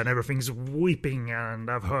hell and everything's weeping, and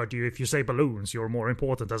I've heard if you say balloons, you're more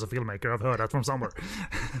important as a filmmaker. I've heard that from somewhere.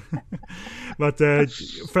 But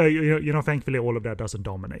thankfully all of that doesn't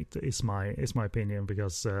dominate, is my opinion,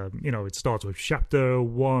 because it starts with chapter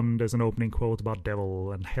 1. There's an opening quote about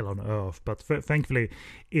devil and hell on earth, but thankfully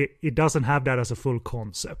it doesn't have that as a full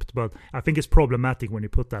concept. But I think it's problematic when you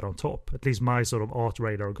put that on top. At least my sort of art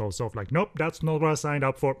radar goes off like, nope, that's not what I signed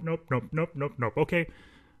up for. Nope. Okay,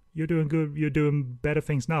 you're doing good, you're doing better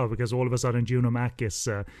things now, because all of a sudden Juno Mac is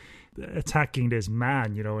attacking this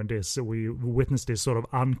man, and we witnessed this sort of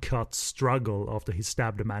uncut struggle after he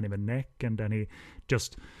stabbed a man in the neck, and then he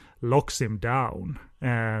just locks him down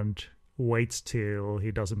and waits till he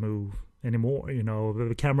doesn't move anymore.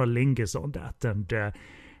 The camera lingers on that, and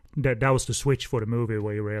that was the switch for the movie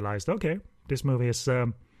where you realized, okay, this movie is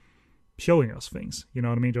showing us things. You know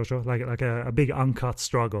what I mean, Joshua? Like a big uncut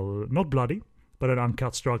struggle, not bloody, but an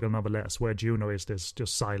uncut struggle nonetheless, where Juno is this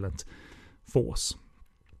just silent force.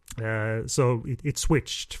 So it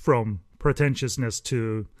switched from pretentiousness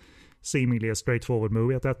to seemingly a straightforward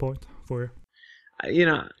movie at that point for you. You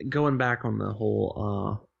know, going back on the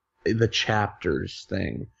whole the chapters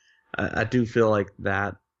thing, I do feel like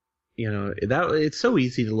that, you know, that it's so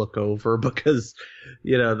easy to look over because,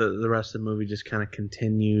 you know, the rest of the movie just kind of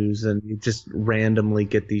continues and you just randomly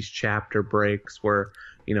get these chapter breaks where,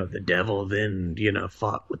 you know, the devil then, you know,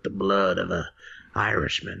 fought with the blood of a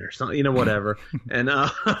Irishman or something, you know, whatever. And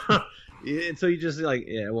so you just like,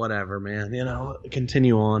 yeah, whatever, man, you know,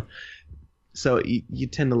 continue on. So you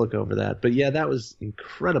tend to look over that. But yeah, that was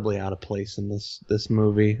incredibly out of place in this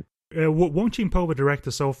movie. Wong Jin-po, the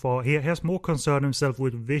director so far, he has more concerned himself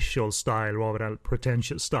with visual style rather than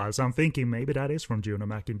pretentious style. So I'm thinking maybe that is from Juno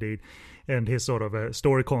Mac indeed. And his sort of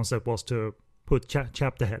story concept was to put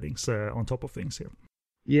chapter headings on top of things here.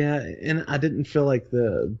 Yeah, and I didn't feel like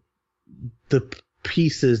the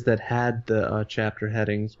pieces that had the chapter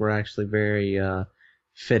headings were actually very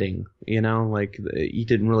fitting, you know? Like, you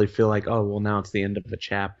didn't really feel like, oh, well, now it's the end of a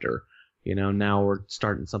chapter. You know, now we're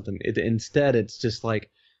starting something. Instead, it's just like,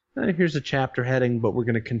 here's a chapter heading, but we're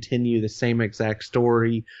going to continue the same exact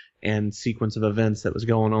story and sequence of events that was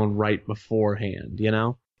going on right beforehand, you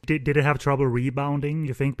know? Did it have trouble rebounding,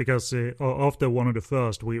 you think? Because after one of the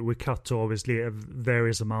first, we cut to obviously a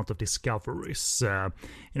various amount of discoveries. You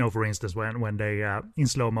know, for instance, when they, in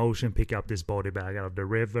slow motion, pick up this body bag out of the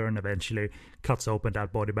river and eventually cuts open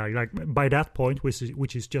that body bag. Like, by that point,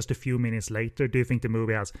 which is just a few minutes later, do you think the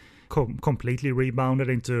movie has completely rebounded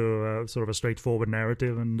into sort of a straightforward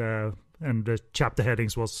narrative and the chapter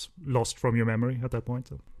headings was lost from your memory at that point?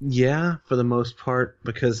 So? Yeah, for the most part,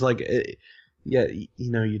 because, like... Yeah,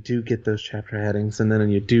 you know, you do get those chapter headings, and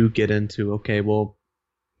then you do get into, okay, well,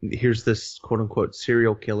 here's this quote-unquote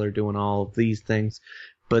serial killer doing all of these things,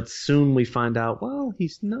 but soon we find out, well,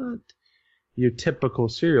 he's not your typical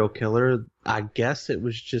serial killer. I guess it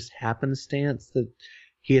was just happenstance that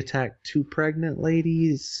he attacked 2 pregnant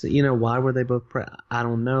ladies. You know, why were they both pregnant? I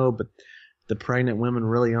don't know, but the pregnant women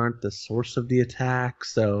really aren't the source of the attack,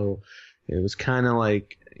 so it was kind of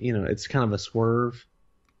like, you know, it's kind of a swerve.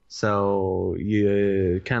 So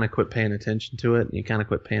you kind of quit paying attention to it, and you kind of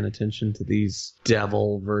quit paying attention to these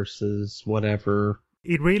devil versus whatever.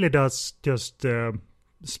 It really does just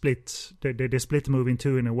split. They split the movie in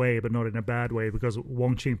two in a way, but not in a bad way, because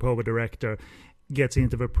Wong Jin-po, the director, gets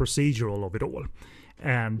into the procedural of it all.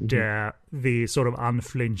 And the sort of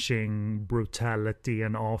unflinching brutality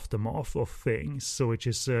and aftermath of things, so which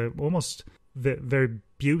is almost very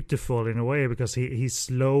beautiful in a way, because he's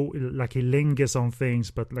slow, like he lingers on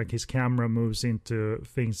things, but like his camera moves into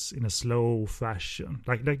things in a slow fashion.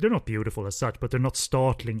 Like they're not beautiful as such, but they're not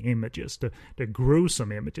startling images. They're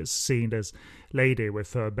gruesome images, seeing this lady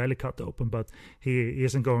with her belly cut open, but he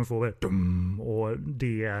isn't going for it or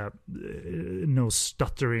the no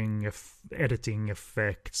stuttering editing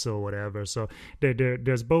effects or whatever. So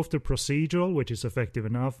there's both the procedural, which is effective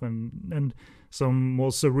enough, and some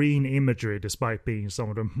more serene imagery, despite being some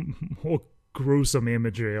of the more gruesome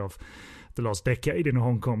imagery of the last decade in a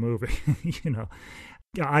Hong Kong movie. You know,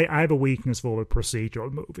 I have a weakness for a procedural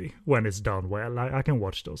movie when it's done well. I can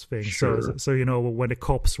watch those things. Sure. So you know, when the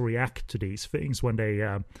cops react to these things, when they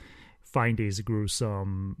find these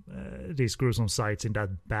gruesome sights in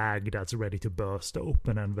that bag that's ready to burst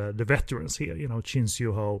open, and the veterans here, you know, Chin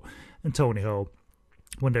Siu Ho and Tony Ho,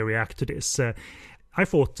 when they react to this. I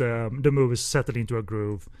thought the movie settled into a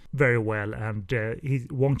groove very well, and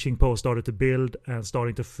Wong Jin-po started to build and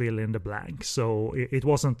starting to fill in the blanks. So it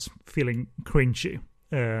wasn't feeling cringy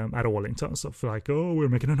at all in terms of like, oh, we're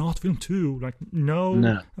making an art film too. Like,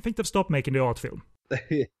 no. I think they've stopped making the art film.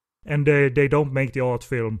 And they don't make the art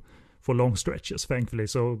film for long stretches, thankfully.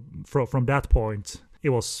 So from that point,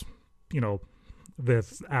 it was, you know, the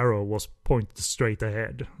arrow was pointed straight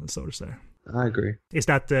ahead, so to say. I agree. Is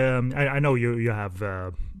that I know you have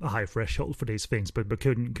a high threshold for these things, but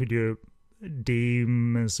could you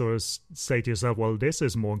deem and sort of say to yourself, well, this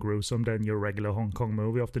is more gruesome than your regular Hong Kong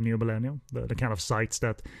movie of the new millennium, the kind of sights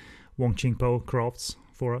that Wong Jin-po crafts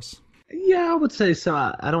for us? Yeah, I would say so.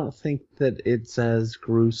 I don't think that it's as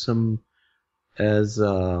gruesome as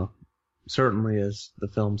certainly as the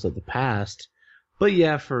films of the past, but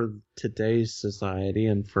yeah, for today's society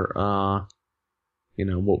and for you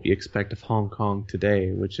know, what we expect of Hong Kong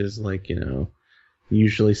today, which is like, you know,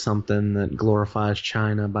 usually something that glorifies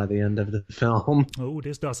China by the end of the film. Oh,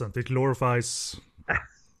 this doesn't. It glorifies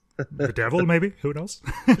The devil, maybe? Who knows?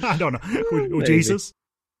 I don't know. Or Maybe. Jesus?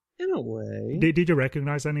 In a way. Did you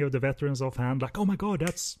recognize any of the veterans offhand? Like, oh my god,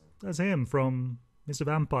 that's him from Mr.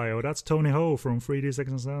 Vampire, or that's Tony Ho from 3D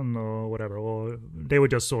Second Son, or whatever. Or they were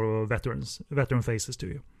just sort of veteran faces to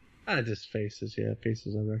you. Just faces, yeah,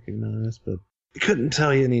 faces I recognize, but I couldn't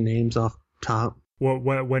tell you any names off top. Well,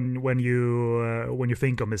 when you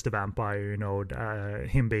think of Mr. Vampire, you know,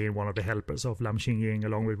 him being one of the helpers of Lam Ching Ying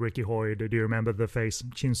along with Ricky Hoy. Do you remember the face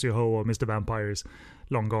Chin Soo Ho or Mr. Vampire is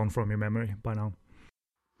long gone from your memory by now?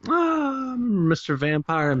 Mr.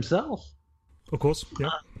 Vampire himself. Of course, yeah.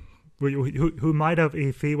 Who might have,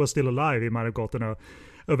 if he was still alive, he might have gotten a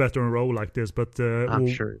veteran role like this. But I'm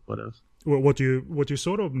sure he would have. What you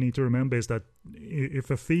sort of need to remember is that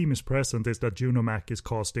if a theme is present, is that Juno Mac is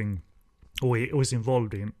casting or is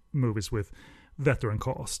involved in movies with veteran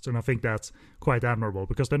casts, and I think that's quite admirable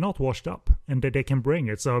because they're not washed up and they can bring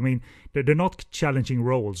it. So I mean, they're not challenging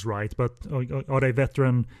roles, right? But are they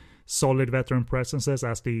solid veteran presences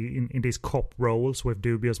as in these cop roles with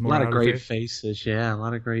dubious morality? A lot of great faces, yeah, a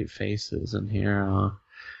lot of great faces in here,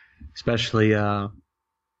 especially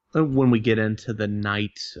when we get into the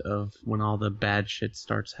night of when all the bad shit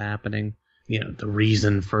starts happening. You know, the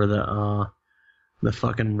reason for the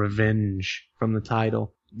fucking revenge from the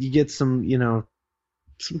title. You get some, you know,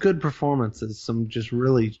 some good performances, some just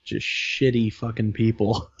really just shitty fucking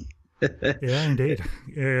people. Yeah, indeed.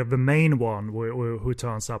 The main one who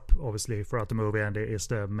turns up, obviously, throughout the movie, and is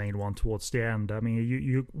the main one towards the end. I mean,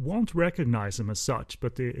 you won't recognize him as such,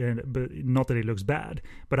 but not that he looks bad.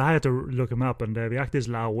 But I had to look him up, and the actor is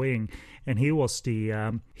Lao Wing, and he was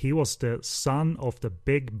the son of the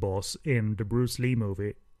big boss in the Bruce Lee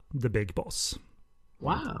movie, The Big Boss.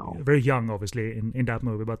 Wow. Very young, obviously, in that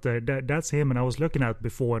movie, but that's him. And I was looking at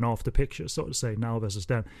before and after pictures, so to say, now versus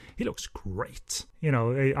then. He looks great. You know,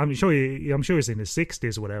 I'm sure he's in his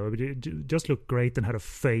 60s or whatever, but he just looked great and had a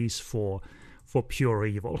face for pure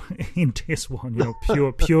evil in this one. You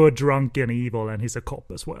know, pure drunken evil, and he's a cop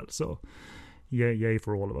as well. So, yay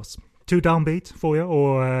for all of us. Too downbeat for you,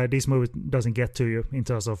 or this movie doesn't get to you in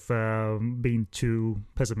terms of being too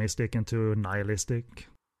pessimistic and too nihilistic?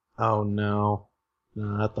 Oh no.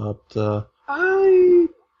 No, I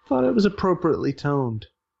thought it was appropriately toned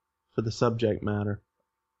for the subject matter.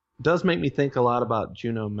 It does make me think a lot about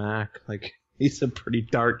Juno Mac. Like, he's a pretty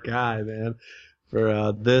dark guy, man.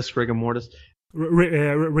 For this Rigor Mortis.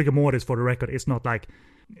 Rigor Mortis, for the record, it's not like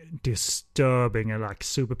disturbing and like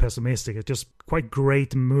super pessimistic. It's just quite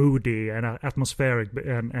great, moody and atmospheric,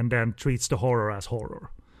 and then treats the horror as horror,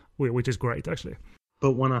 which is great, actually.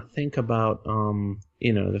 But when I think about,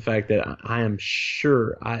 you know, the fact that I am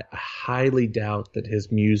sure, I highly doubt that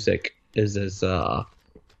his music is as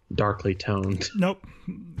darkly toned. Nope.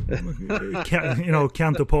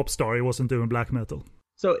 Canto Pop Star, he wasn't doing black metal.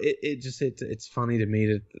 So it's funny to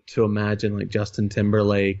me to imagine like Justin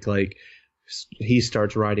Timberlake, like he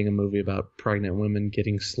starts writing a movie about pregnant women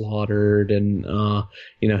getting slaughtered, and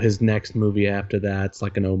you know, his next movie after that's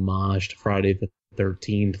like an homage to Friday the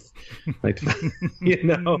 13th, like, you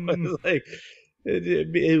know, like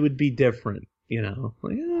it would be different, you know,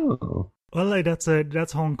 like, oh. Well, like,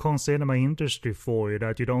 that's Hong Kong cinema industry for you,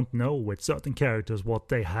 that you don't know with certain characters what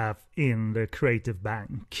they have in the creative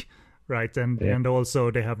bank, right? And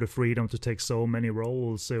also they have the freedom to take so many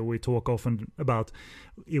roles. So we talk often about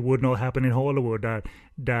it would not happen in Hollywood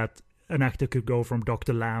that an actor could go from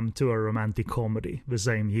Dr. Lamb to a romantic comedy the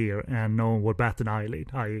same year and no one would bat an eyelid,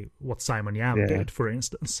 i.e. what Simon Yam did, for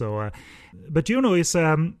instance. So, but Juno is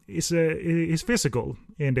physical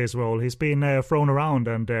in this role. He's been thrown around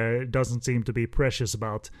and doesn't seem to be precious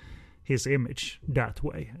about his image that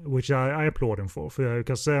way, which I applaud him for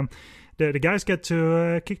because the guys get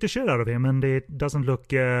to kick the shit out of him, and it doesn't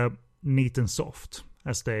look neat and soft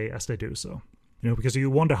as they do so. You know, because you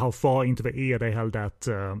wonder how far into the ear they held that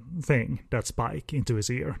that spike into his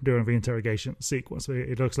ear during the interrogation sequence.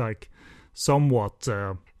 It looks like somewhat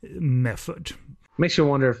method. Makes you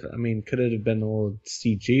wonder if, I mean, could it have been a little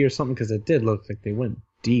CG or something? Because it did look like they went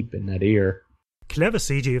deep in that ear. Clever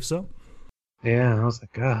CG, if so. Yeah, I was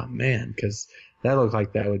like, oh man, because that looked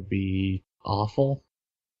like that would be awful.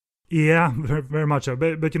 Yeah, very, very much so.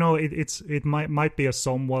 But you know, it might be a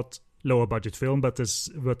somewhat lower budget film, but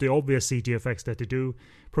the obvious CG effects that they do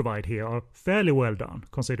provide here are fairly well done,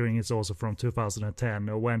 considering it's also from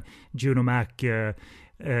 2010, when Juno Mac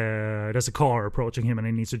there's a car approaching him and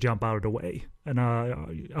he needs to jump out of the way, and I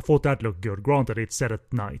thought that looked good. Granted, it's set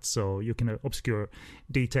at night, so you can obscure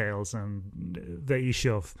details and the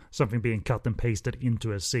issue of something being cut and pasted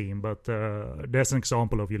into a scene, but there's an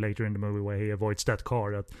example of you later in the movie where he avoids that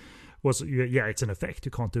car that was, yeah, it's an effect,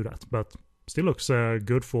 you can't do that, but still looks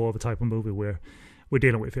good for the type of movie we're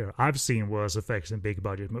dealing with here. I've seen worse effects in big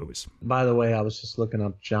budget movies. By the way, I was just looking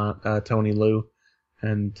up Tony Liu,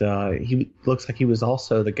 and he looks like he was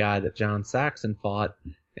also the guy that John Saxon fought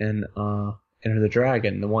in Enter the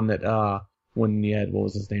Dragon, the one that when you had, what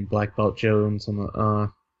was his name, Black Belt Jones on the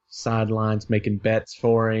sidelines making bets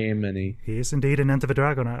for him, and he is indeed in Enter the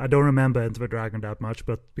Dragon. I don't remember Enter the Dragon that much,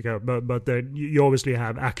 but you obviously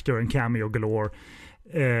have actor and cameo galore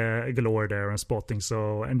there and spotting.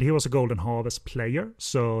 So, and he was a Golden Harvest player,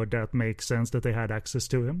 so that makes sense that they had access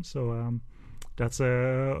to him. So that's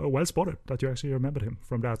well spotted that you actually remembered him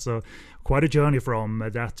from that. So quite a journey from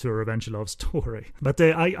that to a Revenge Love story. But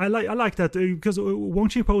I like that because Wong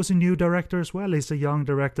Chipo is a new director as well. He's a young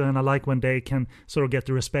director, and I like when they can sort of get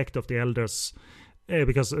the respect of the elders.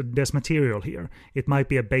 Because there's material here. It might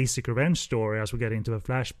be a basic revenge story. As we get into a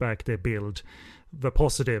flashback, they build the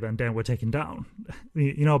positive and then we're taken down.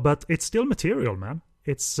 But it's still material, man.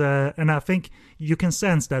 It's and I think you can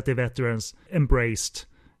sense that the veterans embraced,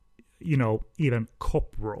 even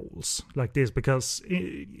cop roles like this, because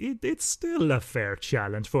it's still a fair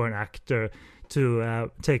challenge for an actor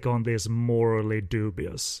to take on this morally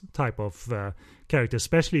dubious type of character,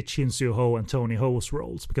 especially Chin Soo Ho and Tony Ho's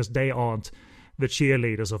roles, because they aren't the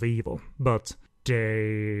cheerleaders of evil, but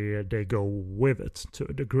they go with it to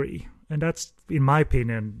a degree. And that's, in my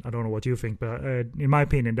opinion, I don't know what you think, but in my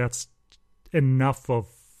opinion, that's enough of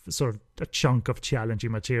sort of a chunk of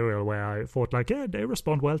challenging material where I thought, like, yeah, they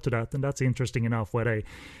respond well to that, and that's interesting enough where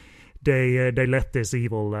they let this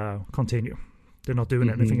evil continue. They're not doing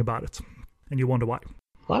anything about it, and you wonder why.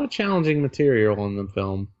 A lot of challenging material in the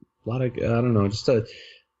film. A lot of, I don't know, just a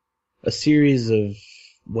series of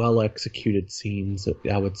well-executed scenes,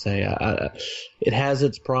 I would say. It has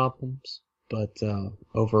its problems, but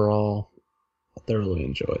overall, I thoroughly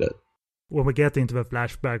enjoyed it. When we get into the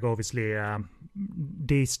flashback, obviously,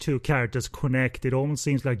 these two characters connect. It almost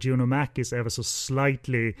seems like Juno Mack is ever so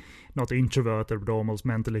slightly, not introverted, but almost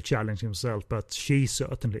mentally challenged himself, but she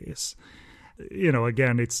certainly is.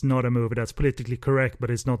 Again, it's not a movie that's politically correct,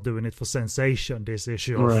 but it's not doing it for sensation. This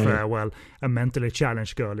issue of, a mentally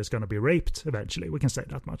challenged girl is going to be raped eventually. We can say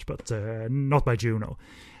that much, but not by Juno.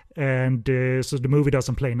 And so the movie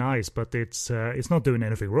doesn't play nice, but it's not doing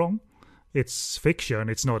anything wrong. It's fiction.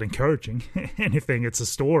 It's not encouraging anything. It's a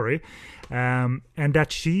story. And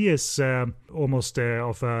that she is almost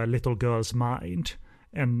of a little girl's mind,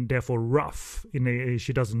 and therefore rough.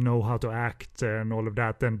 She doesn't know how to act and all of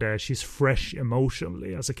that, and she's fresh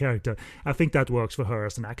emotionally as a character. I think that works for her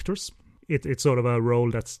as an actress. It's sort of a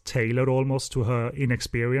role that's tailored almost to her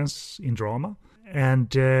inexperience in drama.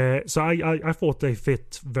 And so I thought they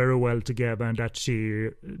fit very well together, and that she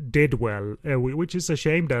did well, which is a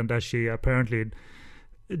shame then that she apparently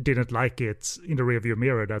didn't like it in the rearview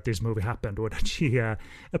mirror that this movie happened, or that she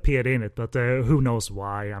appeared in it. But who knows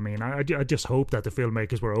why? I mean, I just hope that the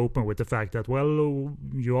filmmakers were open with the fact that, well,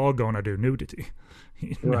 you are gonna do nudity,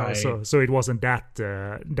 right? So it wasn't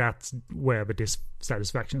that where the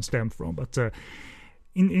dissatisfaction stemmed from. But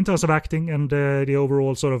in terms of acting and the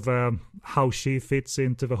overall sort of how she fits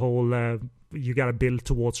into the whole, you gotta build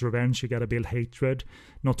towards revenge, you gotta build hatred,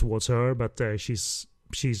 not towards her, but she's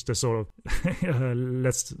the sort of,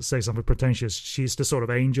 let's say something pretentious, she's the sort of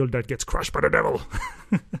angel that gets crushed by the devil.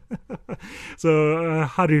 So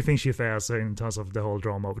how do you think she fares in terms of the whole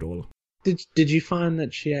drama of it all? Did you find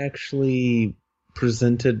that she actually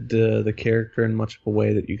presented the character in much of a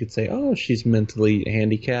way that you could say, oh, she's mentally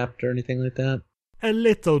handicapped or anything like that? A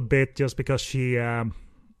little bit, just because she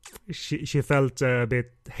felt a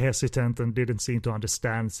bit hesitant and didn't seem to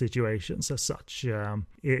understand situations as such.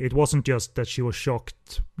 It wasn't just that she was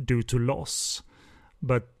shocked due to loss,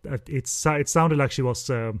 but it sounded like she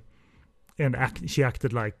was, she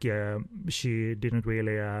acted like she didn't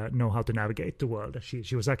really know how to navigate the world.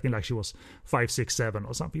 She was acting like she was 5, 6, 7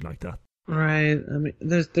 or something like that. Right. I mean,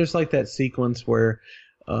 there's like that sequence where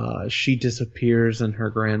she disappears and her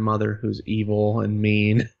grandmother, who's evil and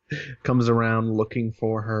mean, comes around looking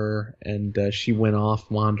for her, and she went off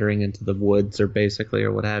wandering into the woods or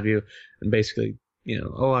what have you, and basically,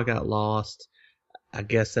 oh, I got lost. I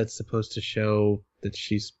guess that's supposed to show that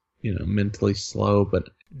she's, mentally slow, but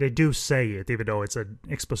they do say it, even though it's an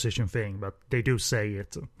exposition thing, but they do say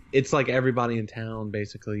it. It's like everybody in town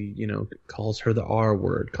basically, calls her the R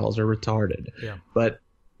word, calls her retarded. Yeah. But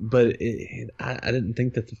I didn't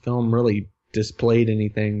think that the film really displayed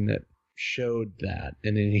anything that showed that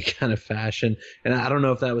in any kind of fashion. And I don't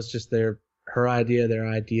know if that was just their idea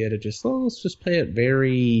to just, let's just play it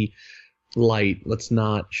very light. Let's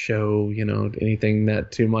not show, anything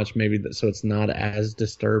that too much, maybe so it's not as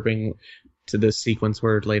disturbing to this sequence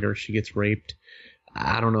where later she gets raped.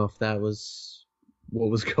 I don't know if that was what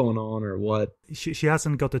was going on or what. She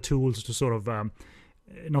hasn't got the tools to sort of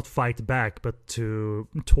not fight back, but to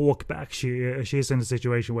talk back. She's in a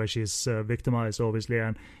situation where she's victimized, obviously,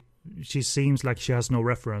 and she seems like she has no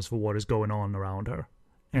reference for what is going on around her.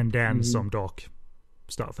 And then some dark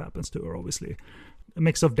stuff happens to her, obviously. A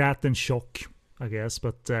mix of that and shock, I guess.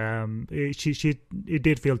 But it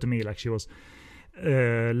did feel to me like she was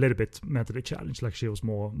a little bit mentally challenged, like she was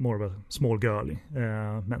more of a small girly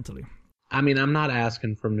mentally. I mean, I'm not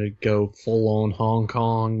asking for him to go full on Hong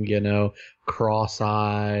Kong,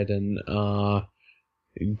 cross-eyed and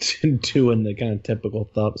doing the kind of typical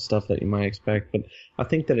stuff that you might expect. But I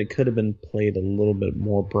think that it could have been played a little bit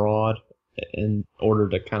more broad in order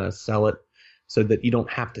to kind of sell it so that you don't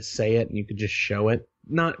have to say it and you could just show it.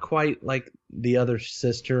 Not quite like The Other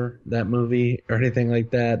Sister, that movie, or anything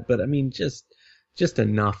like that. But I mean, just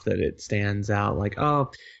enough that it stands out. Like,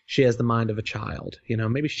 oh, she has the mind of a child.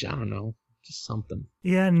 Maybe I don't know. Just something.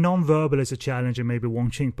 Yeah, non-verbal is a challenge, and maybe Wong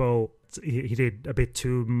Ching-po, he did a bit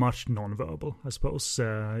too much non-verbal, I suppose.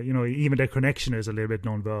 Even their connection is a little bit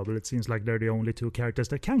non-verbal. It seems like they're the only two characters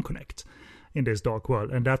that can connect in this dark world,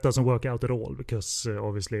 and that doesn't work out at all because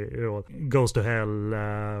obviously it goes to hell.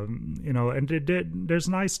 And there's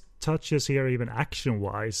nice touches here, even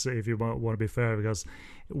action-wise, if you want to be fair, because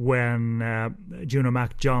when Juno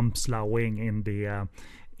Mac jumps Lao Wing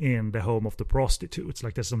in the home of the prostitutes,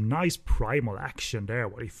 like there's some nice primal action there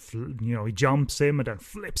where he jumps him and then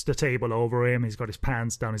flips the table over him. He's got his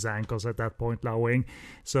pants down his ankles at that point, Lao Wing.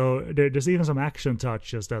 So there's even some action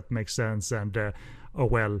touches that make sense and are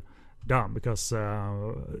well done, because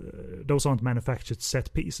those aren't manufactured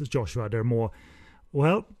set pieces, Joshua. They're more,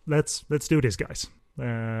 well, let's do this, guys.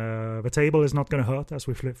 The table is not going to hurt as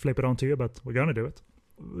we flip it onto you, but we're going to do it.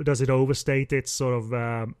 Does it overstate its sort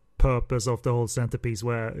of purpose of the whole centerpiece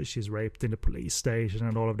where she's raped in the police station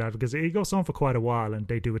and all of that? Because it goes on for quite a while and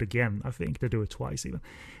they do it again. I think they do it twice even,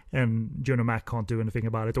 and Juno Mac can't do anything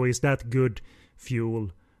about it. Or is that good fuel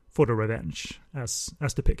for the revenge as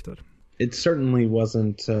depicted? It certainly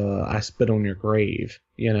wasn't I spit on your grave,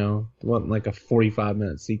 it wasn't like a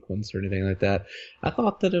 45-minute sequence or anything like that. I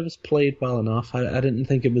thought that it was played well enough. I didn't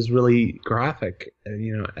think it was really graphic,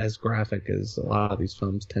 as graphic as a lot of these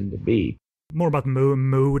films tend to be. More about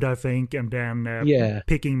mood, I think, and then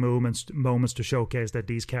picking moments to showcase that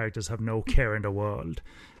these characters have no care in the world.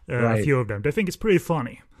 Right. A few of them, they think it's pretty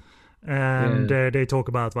funny, and they talk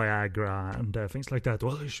about Viagra and things like that.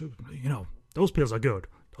 Well, those pills are good.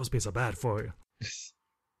 Those pills are bad for you.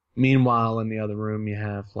 Meanwhile, in the other room, you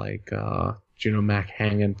have Juno Mac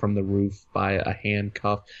hanging from the roof by a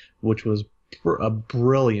handcuff, which was a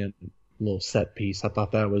brilliant little set piece. I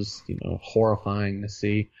thought that was horrifying to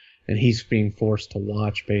see. And he's being forced to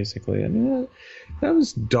watch, basically. I mean, that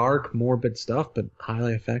was dark, morbid stuff, but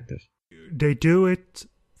highly effective. They do it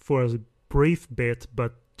for a brief bit,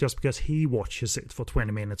 but just because he watches it for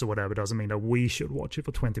 20 minutes or whatever doesn't mean that we should watch it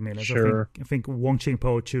for 20 minutes. Sure. I think Wong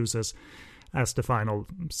Ching-po chooses, as the final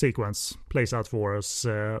sequence plays out for us,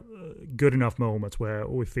 good enough moments where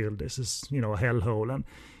we feel this is, a hellhole. And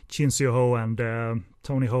Chin Seo-ho and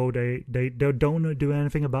Tony Ho, they don't do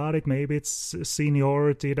anything about it. Maybe it's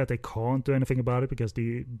seniority that they can't do anything about it because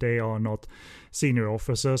they are not senior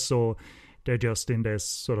officers, or they're just in this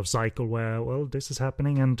sort of cycle where, well, this is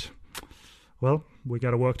happening and, well, we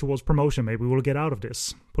got to work towards promotion. Maybe we'll get out of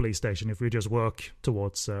this police station if we just work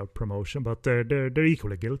towards promotion. But they're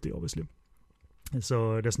equally guilty, obviously.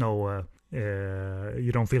 So there's no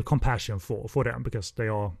you don't feel compassion for them because they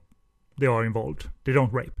are involved. They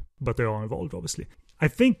don't rape, but they are involved, obviously. I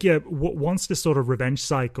think once this sort of revenge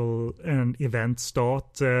cycle and events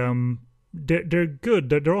start, they're good.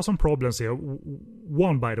 There are some problems here.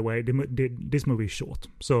 One, by the way, this movie is short,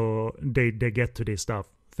 so they get to this stuff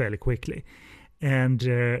fairly quickly. And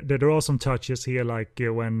there are some touches here, like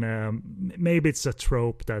when maybe it's a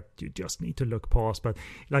trope that you just need to look past, but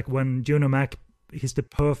like when Juno Mac, he's the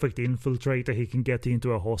perfect infiltrator. He can get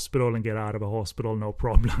into a hospital and get out of a hospital, no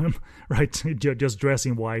problem, right? Just dress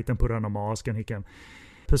in white and put on a mask and he can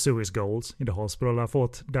pursue his goals in the hospital. I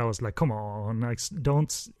thought that was like, come on, like,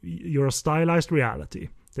 you're a stylized reality.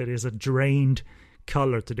 There is a drained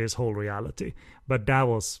color to this whole reality. But that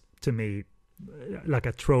was, to me, like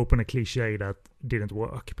a trope and a cliche that didn't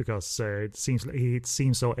work because it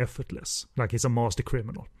seems so effortless, like he's a master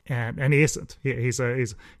criminal, and he isn't.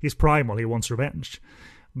 He's primal. He wants revenge,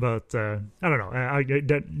 but I don't know.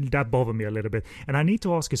 That bothered me a little bit. And I need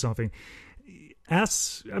to ask you something.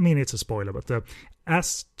 It's a spoiler, but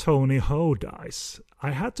as Tony Ho dies,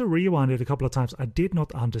 I had to rewind it a couple of times. I did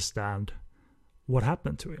not understand what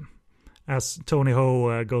happened to him. as Tony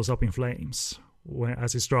Ho goes up in flames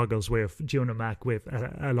as he struggles with Juno Mac with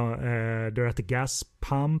they're at the gas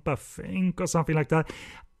pump, I think, or something like that.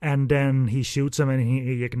 And then he shoots him and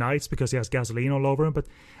he ignites because he has gasoline all over him. But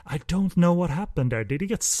I don't know what happened there. Did he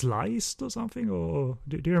get sliced or something? Or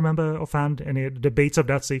do you remember offhand any debates of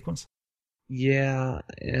that sequence? Yeah,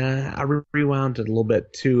 I rewound it a little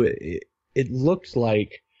bit too. It looked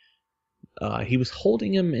like he was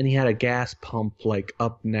holding him and he had a gas pump like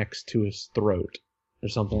up next to his throat or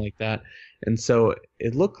something like that. And so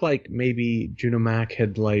it looked like maybe Juno Mac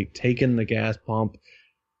had like taken the gas pump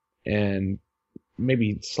and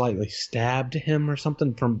maybe slightly stabbed him or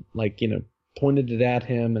something from like, pointed it at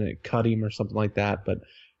him and it cut him or something like that. But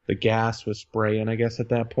the gas was spraying, I guess, at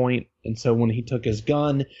that point. And so when he took his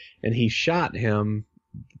gun and he shot him,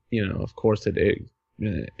 of course it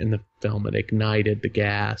in the film it ignited the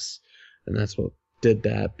gas, and that's what did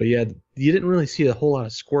that. But yeah, you didn't really see a whole lot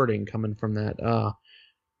of squirting coming from that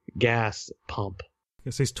gas pump.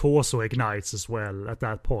 Because his torso ignites as well at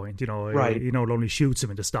that point, Right. He not only shoots him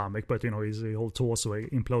in the stomach, but, his whole torso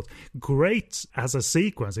implodes. Great as a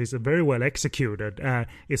sequence. It's very well executed.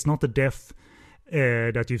 It's not the death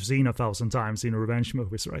that you've seen 1,000 times in revenge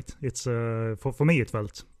movies, right? It's for me, it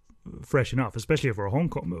felt fresh enough, especially for a Hong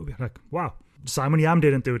Kong movie. Like, wow. Simon Yam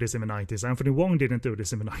didn't do this in the 90s. Anthony Wong didn't do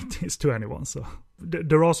this in the 90s to anyone. So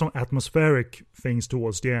there are some atmospheric things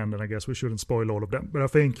towards the end, and I guess we shouldn't spoil all of them. But I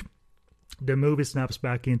think the movie snaps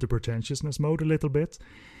back into pretentiousness mode a little bit.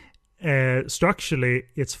 Structurally,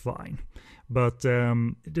 it's fine. But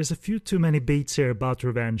there's a few too many beats here about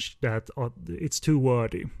revenge that it's too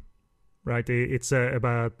wordy. Right? It's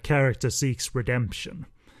about character seeks redemption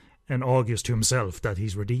and argues to himself that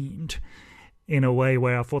he's redeemed in a way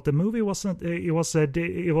where I thought the movie wasn't. It was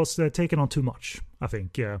taken on too much, I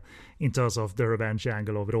think, in terms of the revenge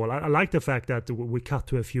angle of it all. I like the fact that we cut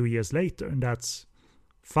to a few years later, and that's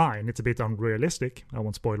fine. It's a bit unrealistic. I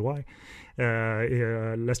won't spoil why.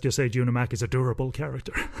 Let's just say Juno Mac is a durable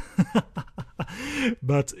character.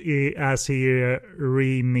 But as he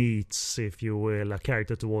re-meets, if you will, a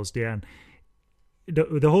character towards the end,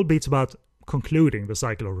 the whole beat's about concluding the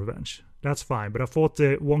cycle of revenge. That's fine. But I thought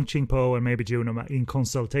Wong Ching-po and maybe Juno Mac, in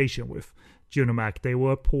consultation with Juno Mac, they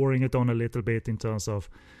were pouring it on a little bit in terms of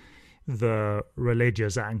the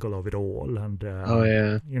religious angle of it all. And oh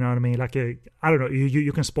yeah, you know what I mean? Like I don't know.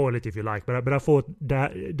 You can spoil it if you like, but I thought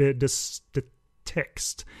that the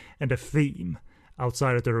text and the theme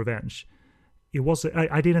outside of the revenge, it was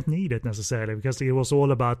I didn't need it necessarily, because it was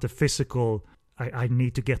all about the physical. I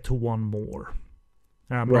need to get to one more.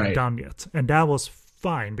 I'm not done yet, and that was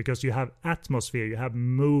fine because you have atmosphere, you have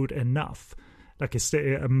mood enough, like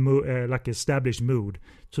established mood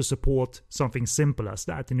to support something simple as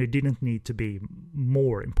that, and it didn't need to be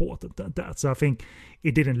more important than that. So I think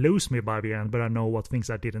it didn't lose me by the end, but I know what things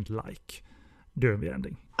I didn't like during the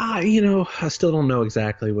ending. I still don't know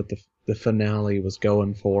exactly what the finale was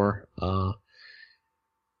going for.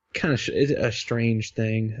 Kind of a strange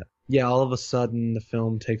thing. Yeah, all of a sudden the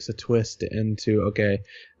film takes a twist into, okay,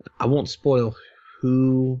 I won't spoil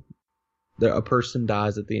who a person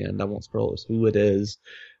dies at the end. I won't spoil who it is,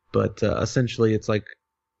 but essentially it's like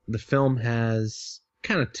the film has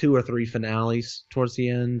kind of 2 or 3 finales towards the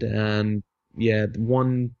end, and yeah,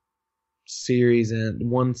 one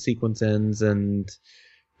sequence ends, and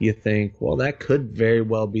you think, well, that could very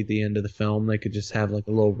well be the end of the film. They could just have like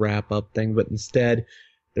a little wrap up thing, but instead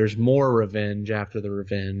there's more revenge after the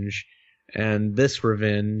revenge, and this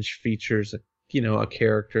revenge features a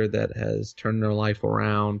character that has turned their life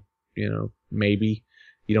around. Maybe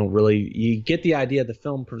you get the idea. The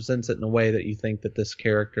film presents it in a way that you think that this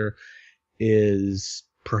character is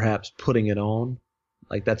perhaps putting it on.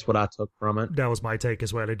 Like, that's what I took from it. That was my take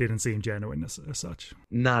as well. It didn't seem genuine as such.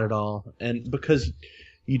 Not at all. And because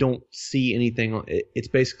you don't see anything, it's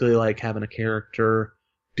basically like having a character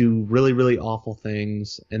do really, really awful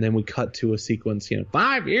things, and then we cut to a sequence,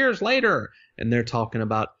 5 years later, and they're talking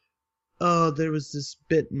about, oh, there was this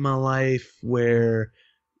bit in my life where,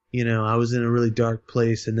 I was in a really dark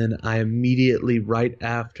place, and then I immediately, right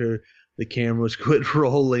after the cameras quit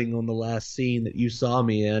rolling on the last scene that you saw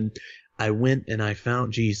me in, I went and I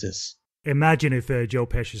found Jesus. Imagine if Joe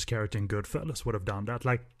Pesci's character in Goodfellas would have done that.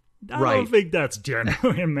 Like, I don't think that's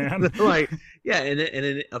genuine, man. Right. Yeah,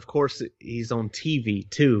 and of course he's on TV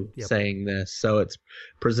too, saying this. So it's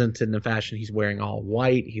presented in a fashion. He's wearing all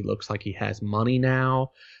white. He looks like he has money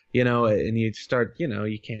now, and you start,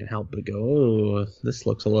 you can't help but go, oh, this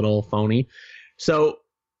looks a little phony. So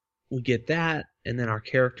we get that, and then our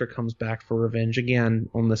character comes back for revenge again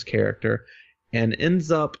on this character and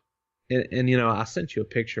ends up And I sent you a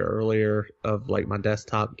picture earlier of like my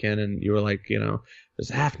desktop, Ken, and you were like, there's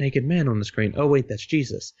a half-naked man on the screen. Oh wait, that's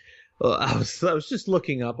Jesus. Well, I was just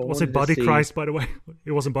looking up. Was it Body Christ, by the way?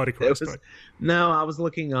 It wasn't Body Christ, right? No, I was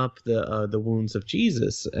looking up the wounds of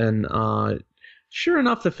Jesus, and sure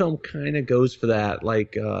enough, the film kind of goes for that.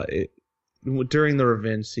 Like during the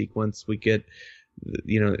revenge sequence, we get,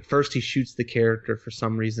 first he shoots the character for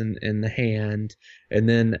some reason in the hand, and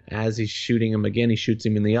then as he's shooting him again, he shoots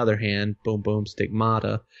him in the other hand. Boom, boom,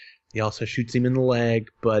 stigmata. He also shoots him in the leg,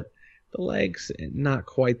 but the leg's not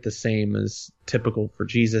quite the same as typical for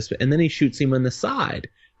Jesus. And then he shoots him in the side,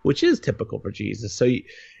 which is typical for Jesus. So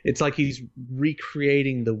it's like he's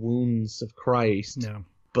recreating the wounds of Christ,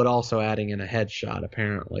 but also adding in a headshot,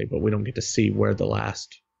 apparently. But we don't get to see where the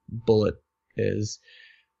last bullet is.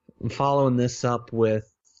 I'm following this up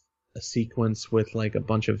with a sequence with like a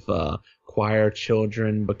bunch of choir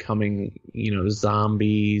children becoming,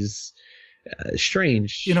 zombies.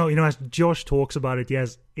 Strange. As Josh talks about it,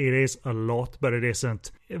 yes, it is a lot, but it isn't.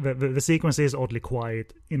 The sequence is oddly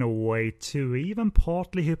quiet in a way too, even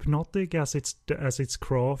partly hypnotic as it's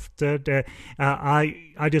crafted.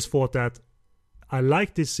 I just thought that I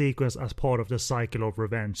like this sequence as part of the cycle of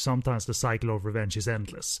revenge. Sometimes the cycle of revenge is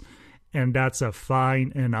endless, and that's a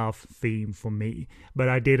fine enough theme for me. But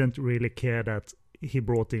I didn't really care that he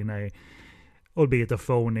brought in albeit a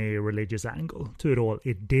phony religious angle to it all.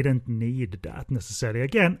 It didn't need that necessarily.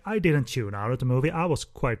 Again, I didn't tune out of the movie. I was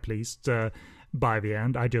quite pleased by the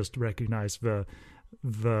end. I just recognized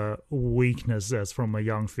the weaknesses from a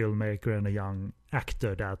young filmmaker and a young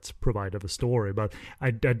actor that provided the story. But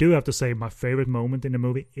I do have to say my favorite moment in the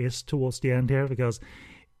movie is towards the end here, because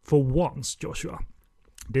for once, Joshua,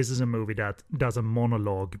 this is a movie that does a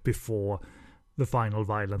monologue before the final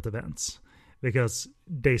violent events. Because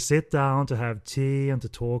they sit down to have tea and to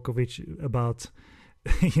talk talk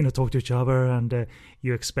to each other, and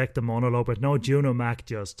you expect a monologue, but no, Juno Mac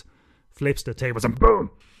just flips the tables and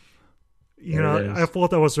boom. I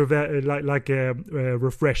thought that was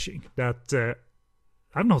refreshing. That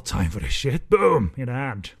I have no time for this shit. Boom in the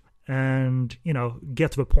hand, and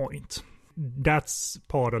get to the point. That's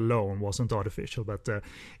part alone wasn't artificial, but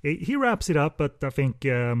he wraps it up. But I think.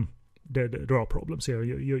 There are problems here.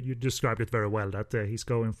 You described it very well, that he's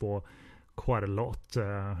going for quite a lot.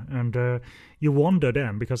 And you wonder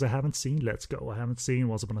then, because I haven't seen Let's Go, I haven't seen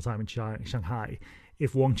Once Upon a Time in Shanghai,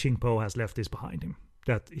 if Wong Ching-po has left this behind him,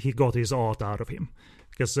 that he got his art out of him.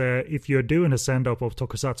 Because if you're doing a send-up of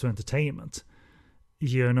Tokusatsu Entertainment,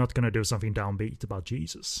 you're not going to do something downbeat about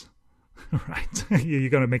Jesus. Right? You're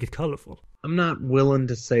going to make it colorful. I'm not willing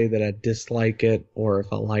to say that I dislike it or if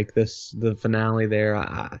I like the finale there.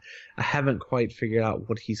 I haven't quite figured out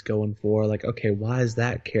what he's going for. Like, okay, why is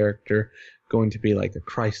that character going to be like a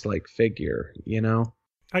Christ-like figure,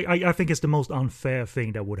 I think it's the most unfair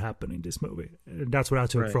thing that would happen in this movie. That's what I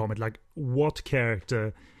took from it. Like, what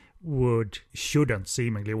character shouldn't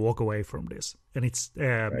seemingly walk away from this? And it's,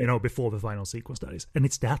 before the final sequence, that is. And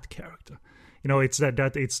it's that character. It's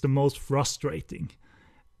that it's the most frustrating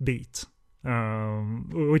beat.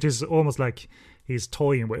 Which is almost like he's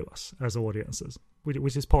toying with us as audiences,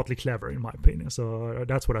 which is partly clever in my opinion. So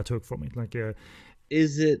that's what I took from it. Like,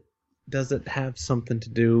 does it have something to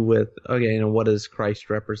do with, what does Christ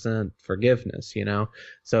represent? Forgiveness,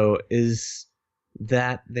 So is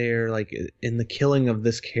that there, like, in the killing of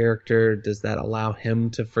this character, does that allow him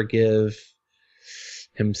to forgive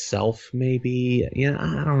himself, maybe?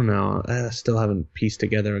 I don't know. I still haven't pieced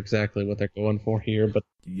together exactly what they're going for here, but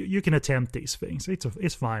you can attempt these things.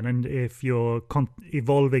 It's fine. And if you're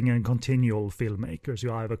evolving and continual filmmakers,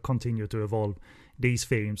 you either continue to evolve these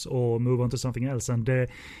themes or move on to something else. And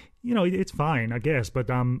it's fine, I guess.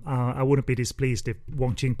 But I wouldn't be displeased if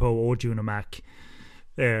Wong Ching-po or Juno Mac,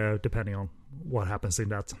 depending on what happens in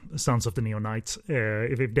that Sons of the Neon Knights,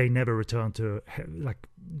 if they never return to like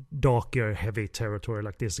darker, heavy territory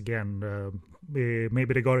like this again.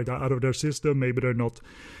 Maybe they got it out of their system. Maybe they're not.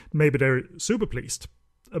 Maybe they're super pleased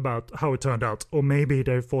about how it turned out, or maybe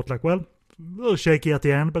they thought like, well, a little shaky at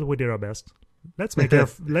the end, but we did our best. Let's make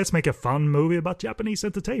a fun movie about Japanese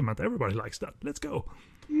entertainment. Everybody likes that. Let's go.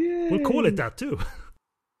 Yay. We'll call it that too.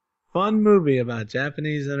 Fun movie about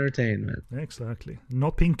Japanese entertainment. Exactly.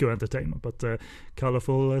 Not Pinku entertainment, but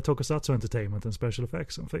colorful tokusatsu entertainment and special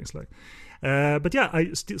effects and things like. But yeah,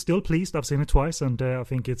 I still pleased. I've seen it twice, and I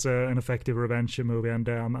think it's an effective revenge movie. And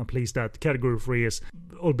I'm pleased that Category 3 is,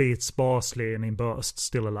 albeit sparsely and in bursts,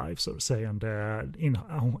 still alive, so to say. And in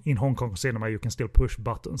Hong Kong cinema, you can still push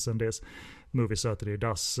buttons, and this movie certainly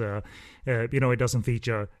does. It doesn't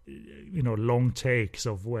feature long takes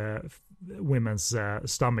of where women's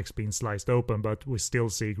stomachs being sliced open, but we still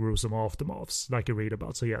see gruesome aftermaths like you read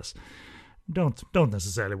about. So yes, don't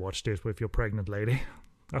necessarily watch this with your pregnant lady.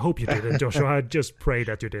 I hope you didn't, Joshua. I just pray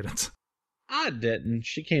that you didn't. I didn't.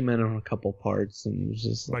 She came in on a couple parts and was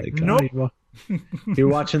just like, nope. You're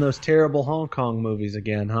watching those terrible Hong Kong movies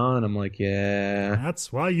again, huh? And I'm like, yeah.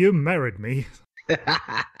 That's why you married me.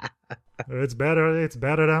 It's better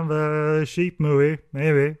than the Sheep movie,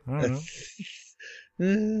 maybe. I don't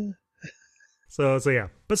know. So yeah,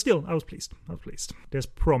 but still, I was pleased. There's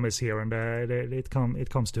promise here, and it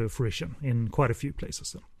comes to fruition in quite a few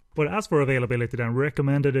places. But as for availability, then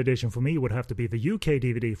recommended edition for me would have to be the UK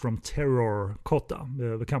DVD from Terror Cotta.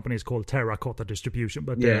 The company is called Terracotta Distribution,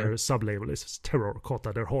 but their sub-label is Terror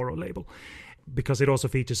Cotta, their horror label. Because it also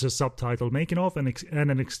features a subtitled making of and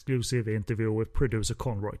an exclusive interview with producer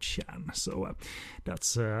Conroy Chan. So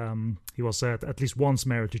that's he was at least once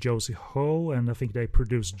married to Josie Ho, and I think they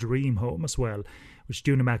produced Dream Home as well, which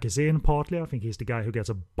Dunimac is in partly. I think he's the guy who gets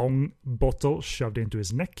a bong bottle shoved into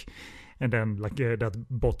his neck, and then that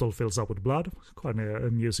bottle fills up with blood. Quite an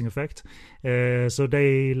amusing effect. So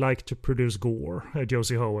they like to produce gore,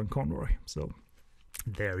 Josie Ho and Conroy. So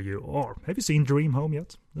there you are. Have you seen Dream Home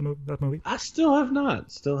yet? That movie? I still have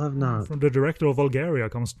not. From the director of Vulgaria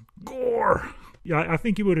comes gore. Yeah, I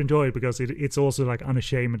think you would enjoy it because it's also like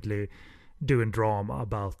unashamedly doing drama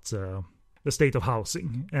about the state of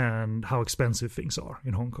housing and how expensive things are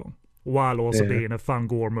in Hong Kong, while also being a fun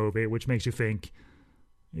gore movie, which makes you think,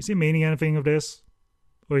 is he meaning anything of this?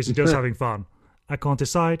 Or is he just having fun? I can't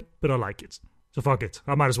decide, but I like it. So fuck it.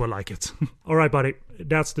 I might as well like it. All right, buddy.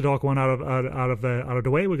 That's the dark one out of the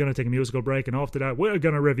way. We're going to take a musical break, and after that, we're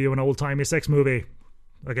going to review an old-timey sex movie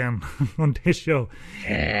again on this show.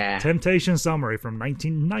 Yeah. Temptation Summary from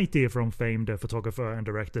 1990 from famed photographer and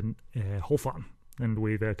director Ho Fan. And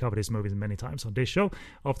we've covered his movies many times on this show.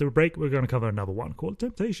 After the break, we're going to cover another one called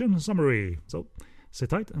Temptation Summary. So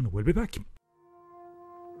sit tight, and we'll be back.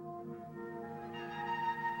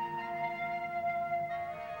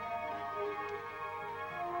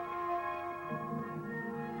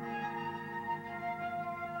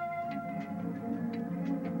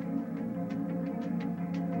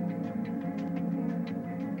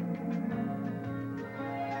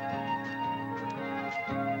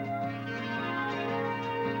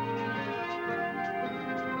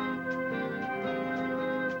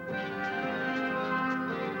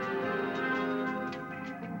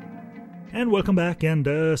 And welcome back, and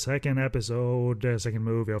the second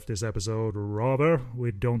movie of this episode, Robber.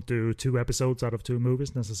 We don't do 2 episodes out of 2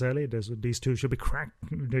 movies necessarily. These 2 should be cracked.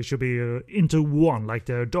 They should be into one, like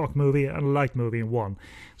the dark movie and light movie in one.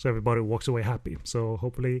 So everybody walks away happy. So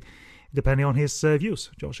hopefully, depending on his views,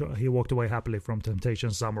 Joshua, he walked away happily from Temptation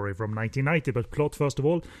Summary from 1990. But plot, first of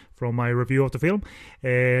all, from my review of the film,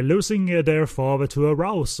 losing their father to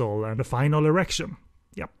arousal and a final erection.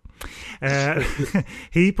 Yep.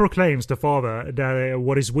 He proclaims the father that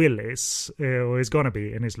what his will is going to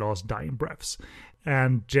be in his last dying breaths.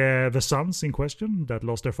 And the sons in question that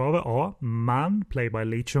lost their father are Man, played by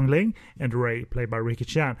Lee Chung-ling, and Ray, played by Ricky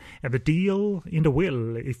Chan. And the deal in the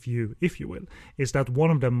will, if you will, is that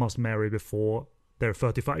one of them must marry before they're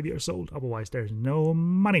 35 years old. Otherwise, there's no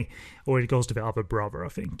money. Or it goes to the other brother, I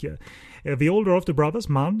think. The older of the brothers,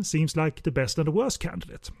 Man, seems like the best and the worst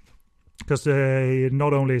candidate. Because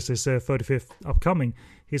not only is his 35th upcoming,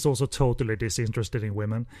 he's also totally disinterested in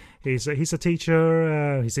women. He's a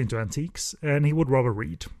teacher, he's into antiques, and he would rather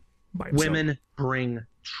read by himself. Women bring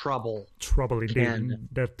trouble. Trouble indeed.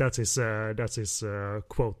 That's his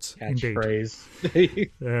quote. Catchphrase.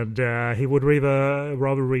 And he would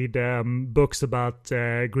rather read books about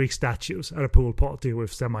Greek statues at a pool party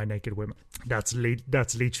with semi-naked women. That's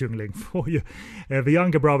Lee Chung-ling for you. The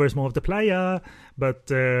younger brother is more of the player, but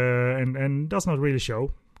and does not really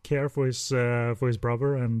show care for his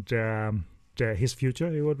brother and his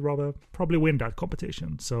future. He would rather probably win that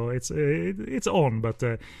competition. So it's on, but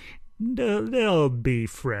they'll be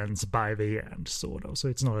friends by the end, sort of. So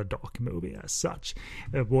it's not a dark movie as such.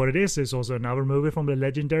 What it is also another movie from the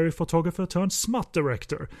legendary photographer turned smut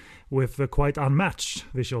director with a quite unmatched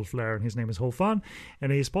visual flair, and his name is Ho Fan,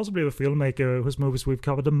 and he's possibly the filmmaker whose movies we've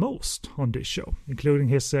covered the most on this show, including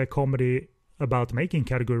his comedy about making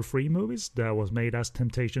Category 3 movies that was made as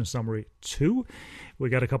Temptation Summary 2. We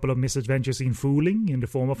got a couple of misadventures in Fooling in the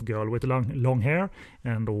form of Girl with long hair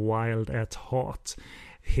and Wild at Heart.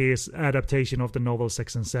 His adaptation of the novel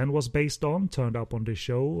Sex and Zen was based on, turned up on this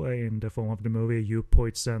show in the form of the movie You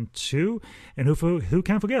Poison 2. And who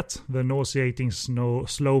can forget the nauseating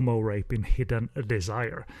slow-mo rape in Hidden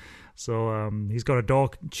Desire. So he's got a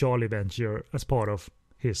dark Charlie venture as part of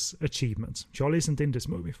his achievements. Charlie isn't in this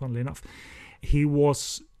movie, funnily enough. He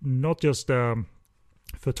was not just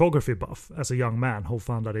photography buff as a young man, how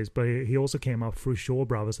fun that is, but he also came up through Shaw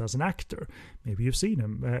Brothers as an actor. Maybe you've seen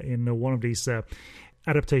him in one of these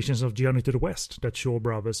adaptations of Journey to the West that Shaw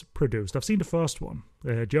Brothers produced. I've seen the first one,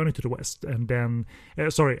 Journey to the West, and then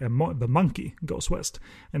The Monkey Goes West,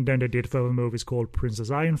 and then they did further movies called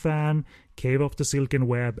Princess Iron Fan, Cave of the Silken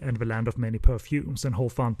Web, and The Land of Many Perfumes. And Ho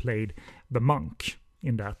Fan played the monk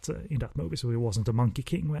in that movie, so he wasn't a monkey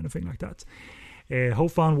king or anything like that. Ho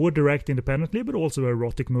Fan would direct independently, but also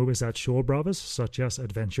erotic movies at Shaw Brothers, such as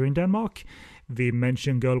Adventure in Denmark, the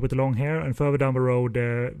mentioned Girl with the Long Hair, and further down the road,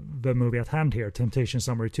 the movie at hand here, Temptation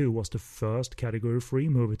Summary 2, was the first Category 3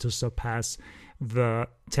 movie to surpass the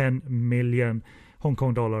 10 million Hong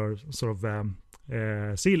Kong dollar sort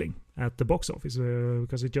of ceiling at the box office,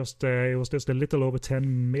 because it was just a little over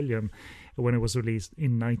 10 million when it was released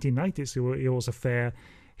in 1990, so it was a fair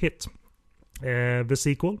hit. The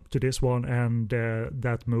sequel to this one and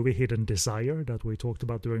that movie Hidden Desire that we talked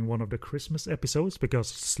about during one of the Christmas episodes, because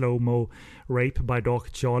slow-mo rape by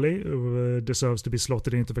Dark Charlie deserves to be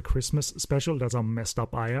slotted into the Christmas special. That's how messed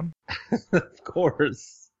up I am. Of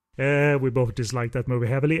course. We both dislike that movie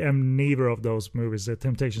heavily, and neither of those movies,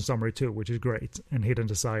 Temptation Summary 2, which is great, and Hidden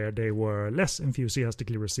Desire, they were less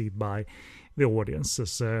enthusiastically received by the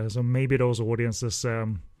audiences. So maybe those audiences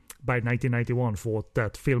by 1991 thought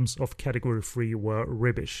that films of Category 3 were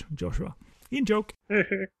rubbish, Joshua. In joke.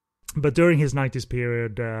 But during his 90s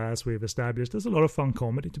period, as we've established, there's a lot of fun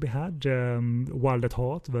comedy to be had. Wild at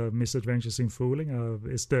Heart, The Misadventures in Fooling,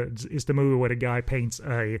 is the movie where the guy paints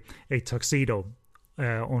a tuxedo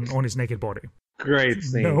on his naked body. Great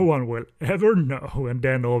scene. No one will ever know. And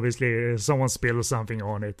then obviously someone spills something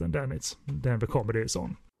on it, and then the comedy is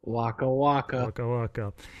on. Waka waka. Waka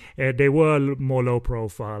waka. They were more low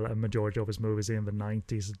profile, a majority of his movies in the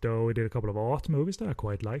 90s, though he did a couple of art movies that I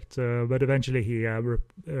quite liked. But eventually he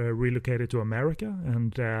relocated to America,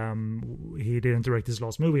 and he didn't direct his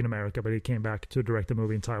last movie in America, but he came back to direct a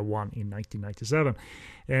movie in Taiwan in 1997.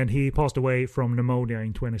 And he passed away from pneumonia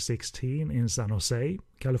in 2016 in San Jose,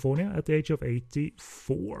 California, at the age of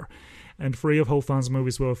 84. And 3 of Ho Fan's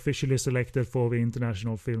movies were officially selected for the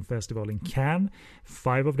International Film Festival in Cannes.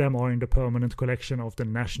 5 of them are in the permanent collection of the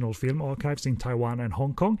National Film Archives in Taiwan and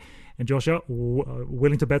Hong Kong. And Joshua,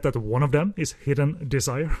 willing to bet that one of them is Hidden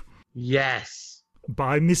Desire? Yes.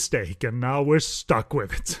 By mistake, and now we're stuck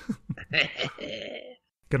with it.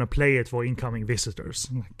 Gonna play it for incoming visitors.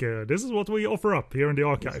 This is what we offer up here in the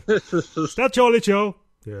archive. Is that Charlie Cho?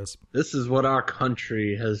 Yes. This is what our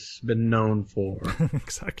country has been known for.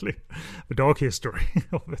 Exactly. The dark history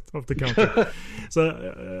of the country.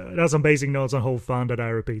 So there's some basic notes on Ho Fan that I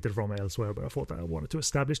repeated from elsewhere, but I thought I wanted to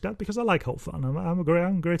establish that because I like Ho Fan. I'm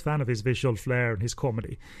a great fan of his visual flair and his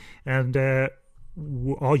comedy. And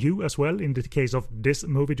are you as well in the case of this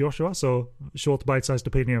movie, Joshua? So short bite-sized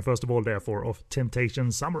opinion, first of all, therefore, of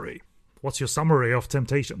Temptation Summary. What's your summary of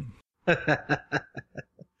Temptation?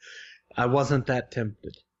 I wasn't that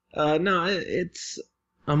tempted. No, it's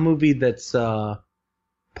a movie that's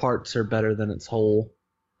parts are better than its whole.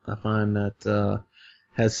 I find that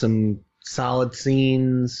has some solid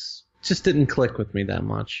scenes. Just didn't click with me that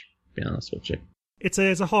much, to be honest with you. It's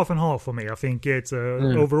a half and half for me. I think it's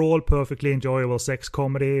overall perfectly enjoyable sex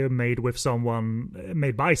comedy made by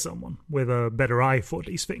someone with a better eye for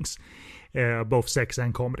these things. Both sex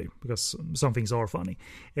and comedy, because some things are funny.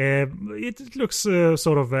 It looks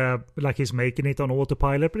sort of like he's making it on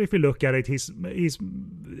autopilot, but if you look at it, he's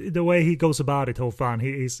the way he goes about it, Ho Fan,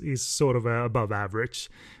 he's sort of above average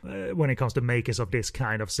when it comes to makers of this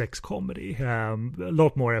kind of sex comedy. A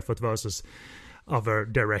lot more effort versus other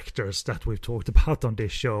directors that we've talked about on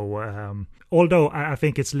this show. Although I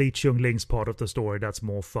think it's Lee Chung-ling's part of the story that's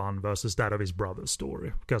more fun versus that of his brother's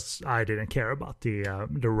story, because I didn't care about the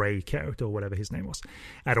Ray character, or whatever his name was,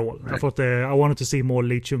 at all. Right. I thought I wanted to see more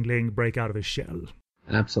Lee Chung-ling break out of his shell.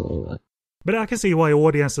 Absolutely. But I can see why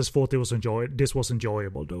audiences thought this was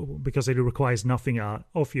enjoyable, though, because it requires nothing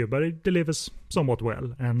of you, but it delivers somewhat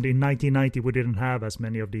well. And in 1990, we didn't have as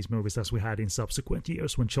many of these movies as we had in subsequent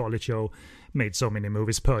years, when Charlie Cho made so many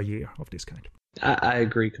movies per year of this kind. I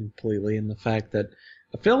agree completely in the fact that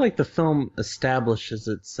I feel like the film establishes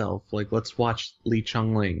itself. Like, let's watch Lee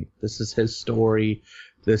Chung-ling. This is his story.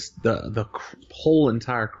 The whole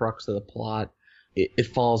entire crux of the plot, it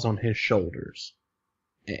falls on his shoulders.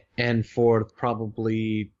 And for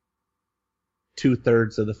probably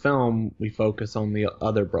 2/3 of the film, we focus on the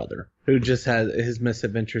other brother, who just has his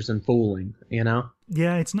misadventures in fooling, you know?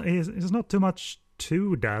 Yeah, it's not too much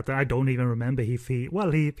to that. I don't even remember if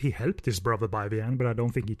he helped his brother by the end, but I don't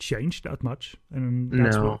think he changed that much. And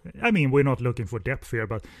that's we're not looking for depth here,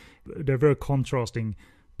 but they're very contrasting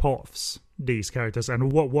paths, these characters,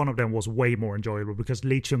 and one of them was way more enjoyable because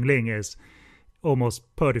Lee Chung-ling is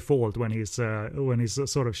almost per default when he's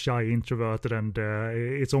sort of shy, introverted, and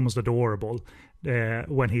it's almost adorable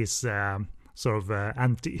when he's sort of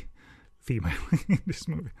anti-female in this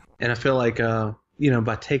movie. And I feel like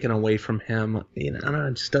by taking away from him, I don't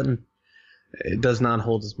know, it does not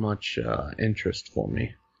hold as much interest for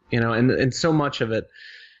me, and so much of it,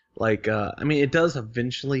 like, it does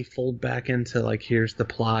eventually fold back into, like, here's the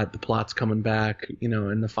plot's coming back,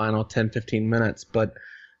 in the final 10-15 minutes, but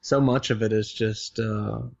so much of it is just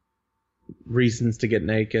reasons to get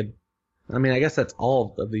naked. I guess that's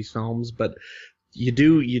all of these films, but you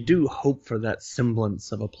do hope for that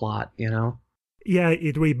semblance of a plot, Yeah,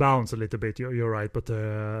 it rebounds a little bit, you're right, but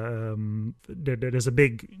there's a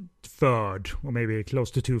big third, or maybe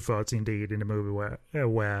close to 2/3 indeed, in the movie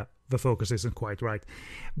where the focus isn't quite right.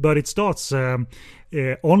 But it starts on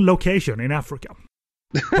location in Africa.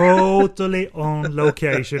 Totally on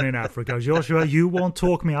location in Africa. Joshua, you won't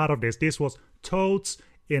talk me out of this. This was totes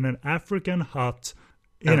in an African hut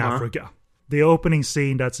in Africa. The opening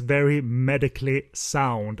scene, that's very medically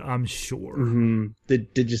sound, I'm sure. Mm-hmm.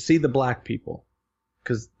 Did you see the black people?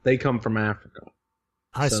 Because they come from Africa.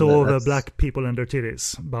 I saw the black people and their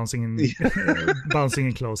titties bouncing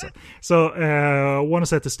in closer. So, want to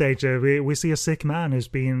set the stage. We see a sick man who's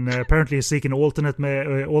been apparently seeking alternate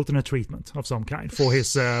treatment of some kind for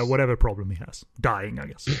his whatever problem he has. Dying, I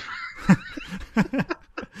guess.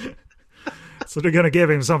 So they're going to give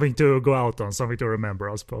him something to go out on, something to remember,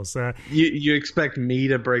 I suppose. You expect me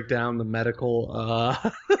to break down the medical...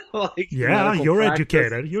 you're practice?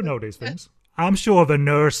 Educated. You know these things. I'm sure the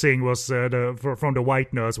nursing was from the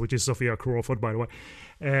white nurse, which is Sophia Crawford, by the way.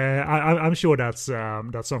 I'm sure that's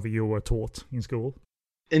something you were taught in school.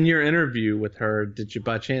 In your interview with her, did you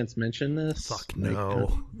by chance mention this? Fuck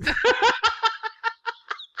no.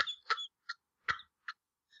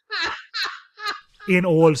 In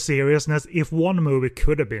all seriousness, if one movie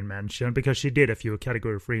could have been mentioned, because she did a few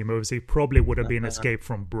Category 3 movies, it probably would have been Escape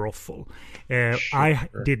from Brothel. Sure. I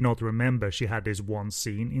did not remember she had this one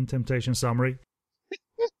scene in Temptation Summary.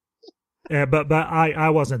 But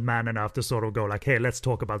I wasn't man enough to sort of go like, hey, let's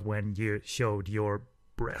talk about when you showed your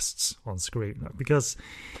breasts on screen, because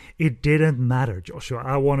it didn't matter, Joshua.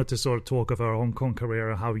 I wanted to sort of talk of her Hong Kong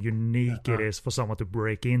career and how unique it is for someone to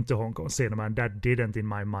break into Hong Kong cinema, and that didn't, in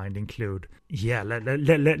my mind, include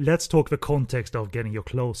let's talk the context of getting your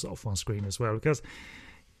clothes off on screen as well, because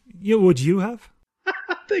would you have?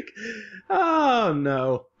 I think, oh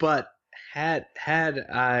no, but had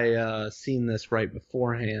I seen this right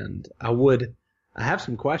beforehand, I have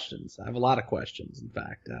some questions. I have a lot of questions, in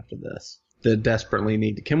fact, after this. That desperately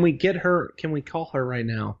need to. Can we get her? Can we call her right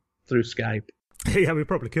now through Skype? Yeah, we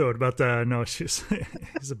probably could, but no, she's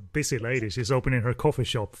a busy lady. She's opening her coffee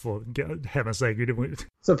shop, for heaven's sake.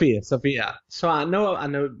 Sophia. So I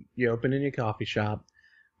know you're opening your coffee shop,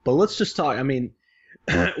 but let's just talk.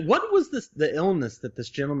 What was the illness that this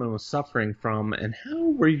gentleman was suffering from, and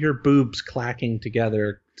how were your boobs clacking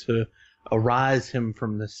together to arise him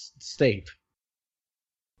from this state?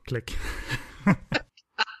 Click.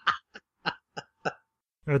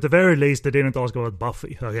 At the very least, they didn't ask about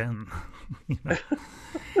Buffy again.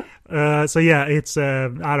 So yeah, it's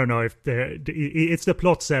I don't know if it's the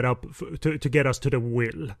plot setup to get us to the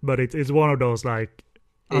will, but it's one of those like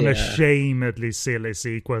unashamedly silly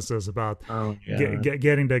sequences about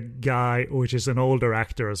getting the guy, which is an older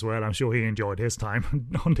actor as well. I'm sure he enjoyed his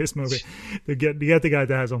time on this movie. to get the guy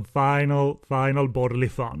that has some final bodily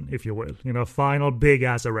fun, if you will. Final big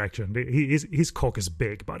ass erection. His cock is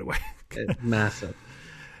big, by the way. Massive.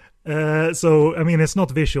 So it's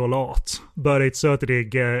not visual art, but it certainly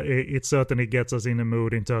gets us in the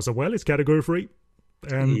mood in terms of, well, it's Category 3,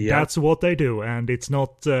 and that's what they do, and it's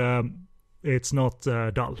not dull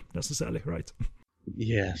necessarily, right?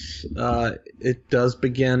 Yes, it does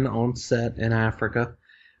begin on set in Africa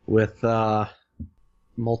with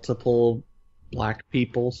multiple black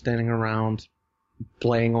people standing around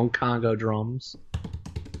playing on Congo drums.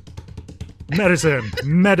 Medicine.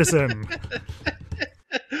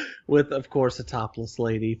 With, of course, a topless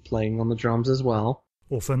lady playing on the drums as well.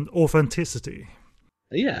 Authenticity.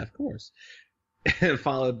 Yeah, of course.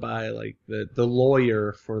 Followed by, like, the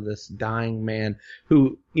lawyer for this dying man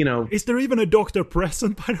who, Is there even a doctor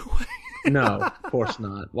present, by the way? No, of course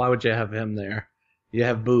not. Why would you have him there? You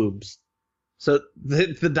have boobs. So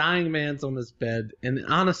the dying man's on his bed, and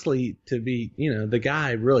honestly, to be, the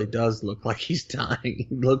guy really does look like he's dying. He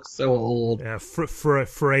looks so old. Yeah,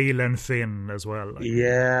 frail and thin as well.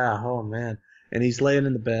 Yeah, oh man. And he's laying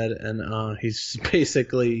in the bed, and he's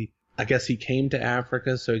basically, I guess he came to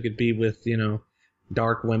Africa so he could be with,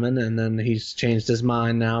 dark women, and then he's changed his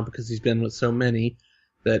mind now because he's been with so many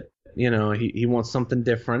that, he wants something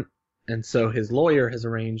different. And so his lawyer has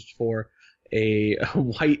arranged for a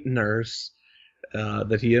white nurse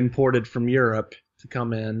that he imported from Europe to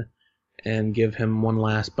come in and give him one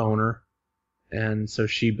last boner. And so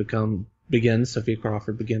Sophia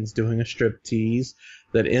Crawford begins doing a striptease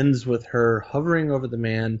that ends with her hovering over the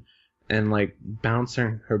man and like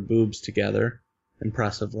bouncing her boobs together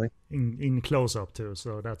impressively. In close up too,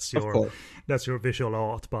 so that's your visual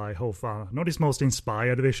art by Ho Fan. Not his most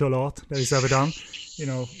inspired visual art that he's ever done.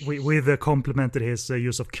 We've complemented his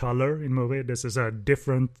use of color in movie. This is a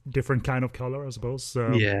different kind of color, I suppose.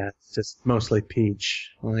 Yeah, it's just mostly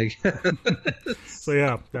peach. Like, so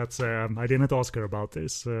yeah, that's. I didn't ask her about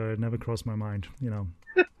this. It never crossed my mind.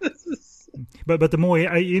 But the more,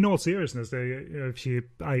 in all seriousness,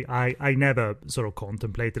 I never sort of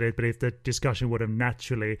contemplated it. But if the discussion would have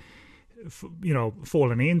naturally,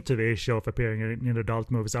 fallen into the issue of appearing in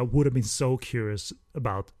adult movies, I would have been so curious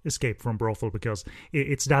about Escape from Brothel, because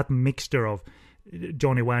it's that mixture of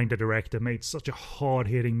Johnny Wang, the director, made such a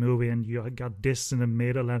hard-hitting movie, and you got this in the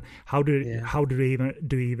middle. And how do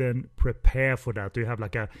you even prepare for that? Do you have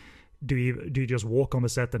like a Do you just walk on the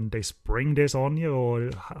set and they spring this on you, or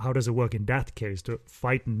how does it work in that case to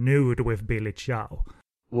fight nude with Billy Chow?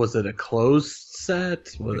 Was it a closed set?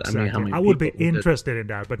 Exactly. How many I would be interested in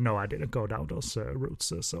that, but no, I didn't go down those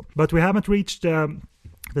routes. But we haven't reached the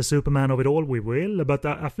Superman of it all. We will, but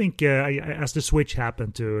I think as the switch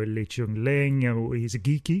happened to Lee Chung-ling, he's a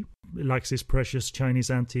geeky, likes his precious Chinese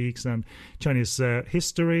antiques and Chinese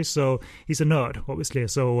history, so he's a nerd, obviously.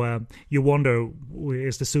 So you wonder,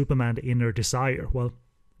 is the Superman the inner desire? Well,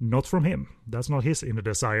 not from him. That's not his inner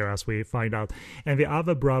desire, as we find out. And the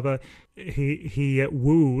other brother, he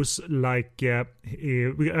woos like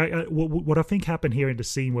what I think happened here in the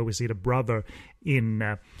scene where we see the brother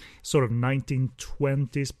in sort of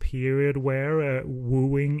 1920s period, where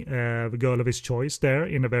wooing the girl of his choice there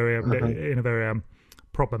in a very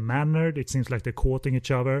proper manner. It seems like they're courting each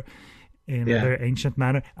other in a very ancient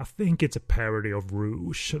manner. I think it's a parody of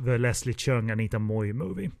Rouge, the Leslie Cheung Anita Mui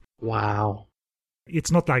movie. Wow.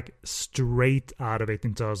 It's not like straight out of it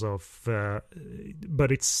in terms of,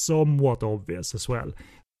 but it's somewhat obvious as well.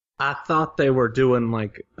 I thought they were doing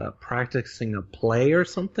like practicing a play or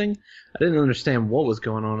something. I didn't understand what was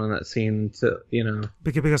going on in that scene.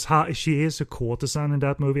 Because she is a courtesan in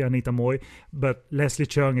that movie, Anita Mui, but Leslie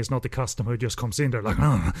Cheung is not the customer who just comes in there like,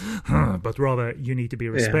 but rather you need to be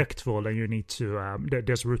respectful and you need to.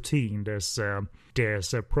 There's routine. There's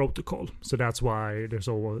a protocol. So that's why there's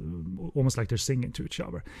almost like they're singing to each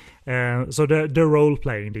other. So they're role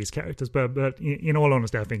playing these characters, but in all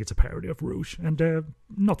honesty, I think it's a parody of Rouge, and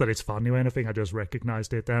not that it's funny or anything. I just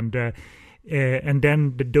recognized it, and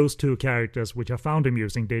then those two characters, which I found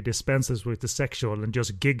amusing, they dispenses with the sexual and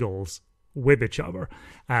just giggles with each other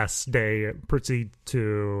as they proceed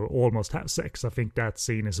to almost have sex. I think that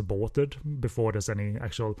scene is aborted before there's any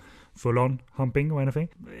actual full-on humping or anything.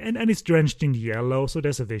 And it's drenched in yellow, so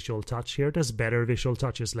there's a visual touch here. There's better visual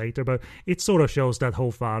touches later, but it sort of shows that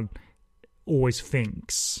Ho Fan always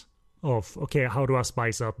thinks of, okay, how do I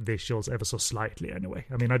spice up visuals ever so slightly anyway?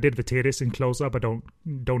 I mean, I did the titties in close-up, I don't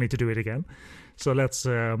need to do it again. So let's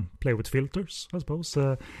play with filters, I suppose.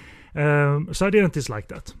 So I didn't dislike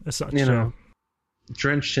that as such.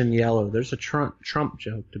 Drenched in yellow. There's a Trump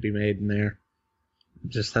joke to be made in there.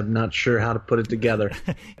 Just I'm not sure how to put it together.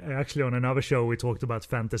 Actually, on another show, we talked about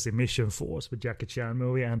Fantasy Mission Force, the Jackie Chan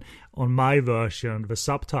movie, and on my version, the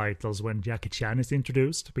subtitles when Jackie Chan is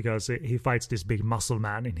introduced, because he fights this big muscle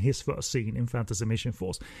man in his first scene in Fantasy Mission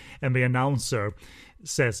Force, and the announcer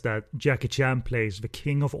says that Jackie Chan plays the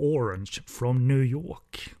King of Orange from New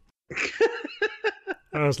York.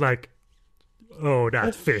 I was like, oh,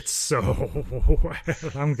 that fits so well.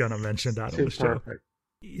 I'm gonna mention that on the show. Perfect.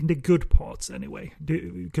 In the good parts, anyway,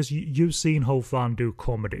 because you've seen Ho Fan do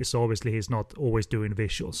comedy, so obviously he's not always doing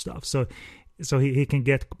visual stuff. So he can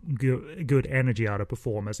get good energy out of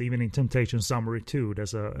performance. Even in Temptation Summary 2,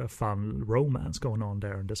 there's a fun romance going on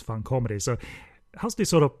there, and there's fun comedy. So how's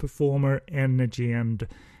this sort of performer energy and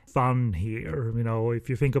fun here? If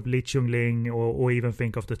you think of Lee Chung-ling, or even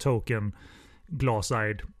think of the token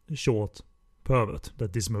glass-eyed short pervert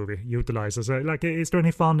that this movie utilizes, is there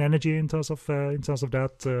any fun energy in terms of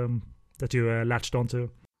that that you latched onto?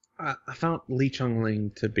 I found Lee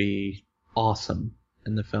Chung-ling to be awesome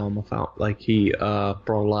in the film. I felt like he brought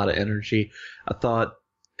a lot of energy. I thought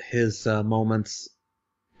his moments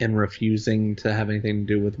in refusing to have anything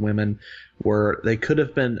to do with women they could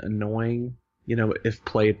have been annoying, if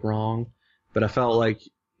played wrong. But I felt like,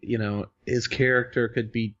 his character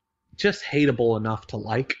could be just hateable enough to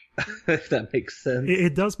like, if that makes sense.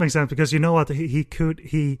 It does make sense, because you know what, he's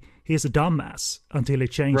a dumbass until he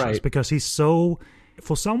changes, right. Because he's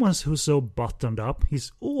for someone who's so buttoned up,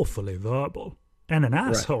 he's awfully verbal and an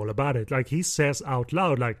asshole about it. Like, he says out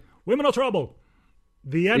loud, like, women are trouble,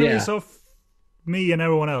 the enemies of me and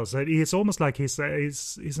everyone else. It's almost like he's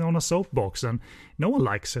on a soapbox, and no one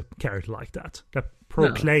likes a character like that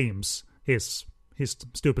proclaims his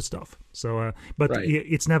stupid stuff. So, but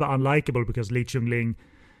it's never unlikable, because Lee Chung-ling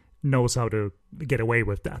knows how to get away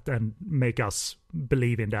with that and make us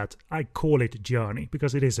believe in that. I call it a journey,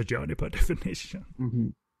 because it is a journey by definition. Mm-hmm.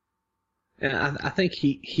 And I think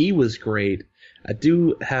he was great. I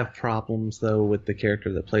do have problems though with the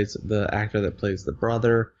actor that plays the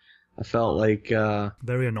brother. I felt like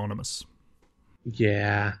very anonymous.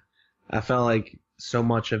 Yeah, I felt like so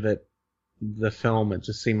much of it, the film, it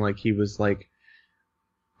just seemed like he was like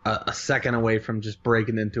a second away from just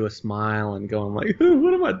breaking into a smile and going like,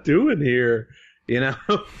 "What am I doing here?"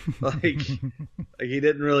 Like he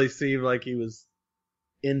didn't really seem like he was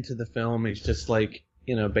into the film. He's just like,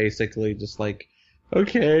 basically just like,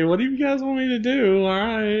 okay, what do you guys want me to do? All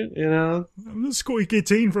right, I'm the squeaky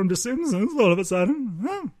teen from The Simpsons all of a sudden.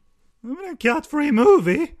 I'm in a cat-free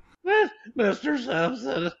movie. Mr.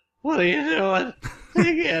 Simpson, what are you doing?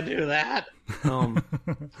 You can't do that.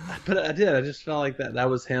 But I just felt like that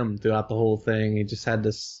was him throughout the whole thing. He just had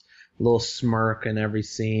this little smirk in every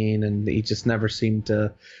scene, and he just never seemed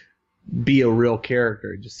to be a real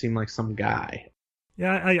character. He just seemed like some guy.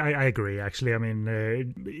 Yeah, I agree, actually. I mean,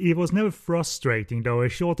 it was never frustrating, though. A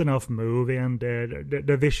short enough movie, and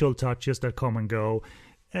the visual touches that come and go,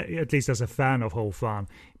 at least as a fan of Ho Fan,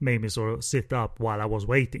 made me sort of sit up while I was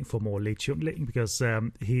waiting for more Lee Chung-ling, because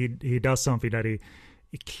he does something that he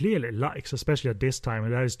clearly likes, especially at this time,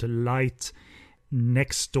 and that is to light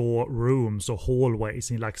next door rooms or hallways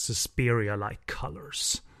in like Suspiria-like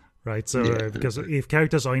colors. Right, so because if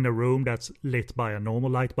characters are in a room that's lit by a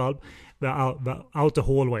normal light bulb, the outer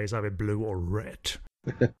hallways are blue or red.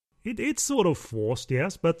 It's sort of forced,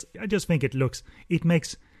 yes, but I just think it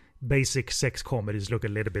makes basic sex comedies look a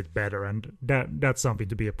little bit better, and that's something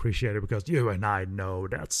to be appreciated, because you and I know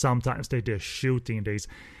that sometimes they just shooting these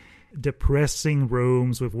depressing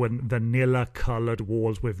rooms with vanilla colored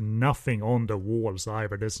walls with nothing on the walls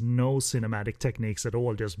either. There's no cinematic techniques at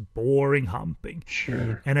all, just boring humping.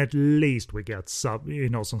 Sure. And at least we get some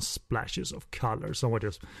splashes of color. Someone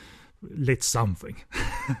just lit something.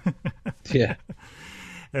 Yeah.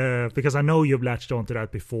 Because I know you've latched onto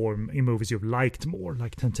that before in movies you've liked more,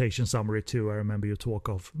 like Temptation Summary 2. I remember you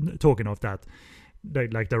talking of that.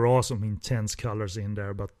 Like there are some intense colors in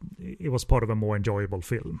there, but it was part of a more enjoyable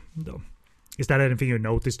film, though. Is that anything you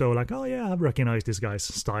noticed, though? Like, oh yeah, I've recognized this guy's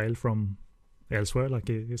style from elsewhere. Like,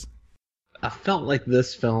 I felt like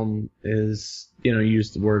this film is,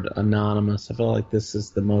 used the word anonymous. I felt like this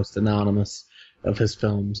is the most anonymous of his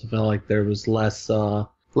films. I felt like there was less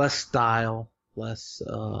style, less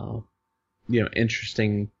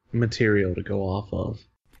interesting material to go off of.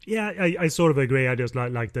 Yeah, I sort of agree. I just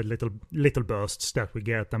like the little bursts that we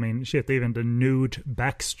get. I mean, shit, even the nude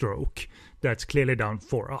backstroke, that's clearly done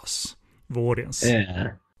for us, the audience.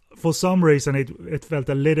 Yeah. For some reason, it felt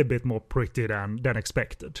a little bit more pretty than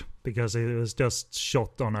expected, because it was just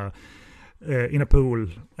shot on in a pool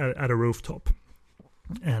at a rooftop,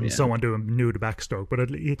 and someone doing nude backstroke. But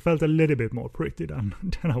it felt a little bit more pretty than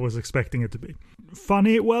I was expecting it to be.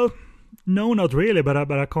 Funny, well. No, not really, but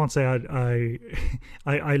I can't say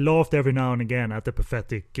I laughed every now and again at the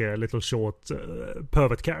pathetic little short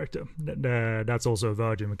pervert character. That's also a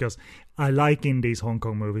virgin, because I like in these Hong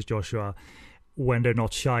Kong movies, Joshua, when they're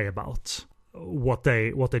not shy about what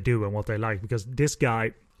they do and what they like, because this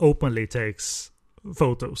guy openly takes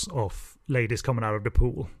photos of ladies coming out of the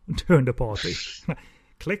pool during the party.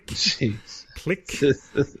 Click, Jeez. Click,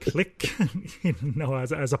 click.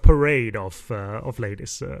 As a parade of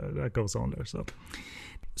ladies that goes on there. So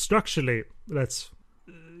structurally, let's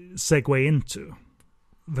segue into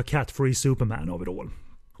the cat-free Superman of it all,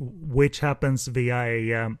 which happens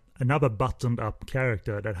via another buttoned-up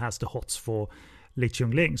character that has the hots for Li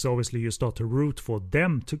Chun-Ling. So obviously you start to root for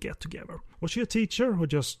them to get together. Was she a teacher or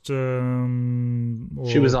just...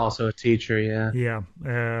 She was also a teacher, yeah.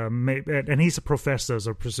 Yeah. Maybe, and he's a professor,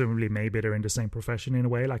 so presumably maybe they're in the same profession in a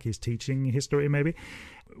way, like he's teaching history maybe.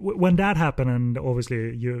 When that happened, and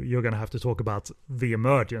obviously you're going to have to talk about the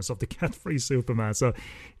emergence of the cat-free Superman. So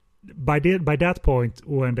by that point,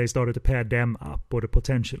 when they started to pair them up, or the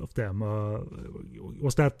potential of them,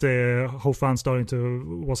 was that Ho Fan starting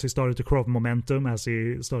to crop momentum as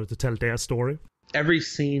he started to tell their story? Every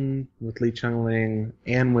scene with Li Chun-Ling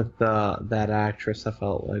and with that actress, I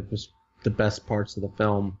felt like was the best parts of the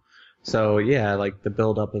film. So yeah, like the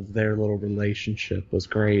build-up of their little relationship was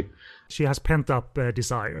great. She has pent-up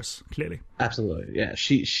desires, clearly. Absolutely, yeah.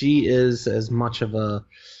 She is as much of a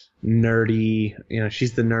nerdy,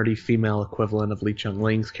 she's the nerdy female equivalent of Li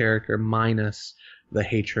Chun-Ling's character, minus the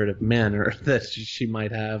hatred of men or that she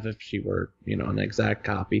might have if she were, an exact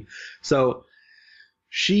copy. So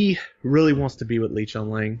she really wants to be with Li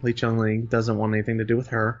Chun-Ling. Li Chun-Ling doesn't want anything to do with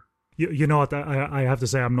her. You know what, I have to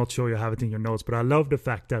say, I'm not sure you have it in your notes, but I love the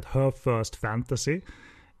fact that her first fantasy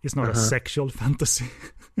is not a sexual fantasy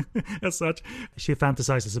as such. She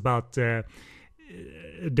fantasizes about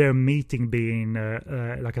their meeting being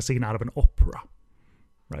like a scene out of an opera.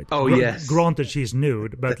 Right. Oh, yes. Granted, she's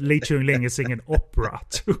nude, but Li Chun-Ling is singing opera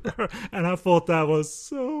to her. And I thought that was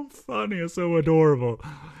so funny and so adorable.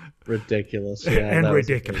 Ridiculous. Yeah, and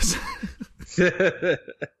ridiculous.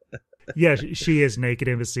 Yeah, she is naked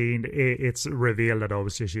in the scene. It's revealed that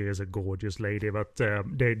obviously she is a gorgeous lady, but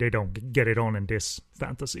they don't get it on in this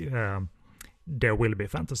fantasy. There will be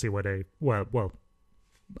fantasy where they, well,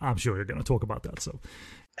 I'm sure you're going to talk about that. So,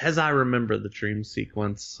 as I remember the dream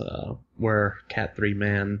sequence where Cat-3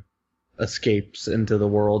 Man escapes into the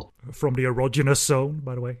world. From the erogenous zone,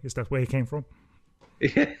 by the way. Is that where he came from?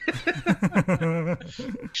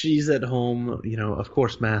 She's at home, of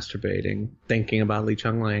course, masturbating, thinking about Li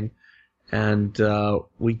Chun-Ling. And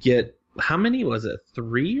we get, how many was it?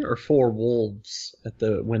 3 or 4 wolves at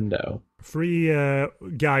the window? 3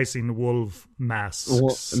 guys in wolf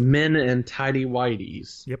masks. Men in tidy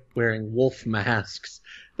whities. Yep. Wearing wolf masks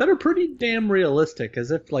that are pretty damn realistic,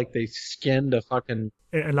 as if like they skinned a fucking...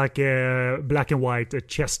 Like black and white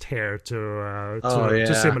chest hair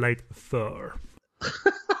to simulate fur.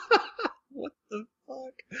 What the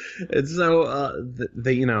fuck? And so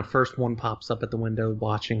they first one pops up at the window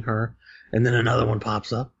watching her, and then another one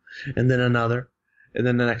pops up, and then another, and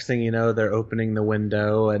then the next thing you know, they're opening the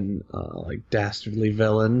window, and like dastardly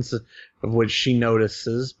villains, of which she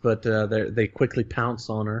notices, but they quickly pounce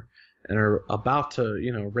on her and are about to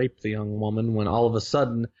rape the young woman, when all of a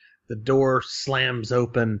sudden the door slams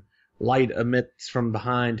open, light emits from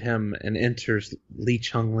behind him, and enters Li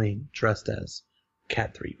Chun-Ling dressed as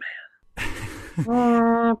Cat-3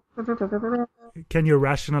 Man. Can you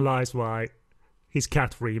rationalize why he's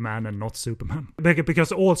Cat-3 Man and not Superman?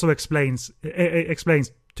 Because it also explains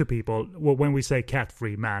to people, well, when we say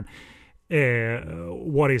Cat-3 Man,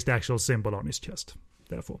 what is the actual symbol on his chest.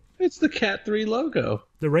 Therefore, it's the Cat-3 logo.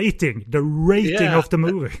 The rating of the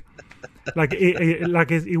movie.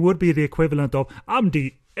 It would be the equivalent of, I'm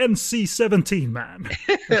the NC-17 man.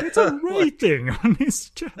 It's a rating on his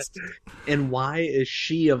chest. And why is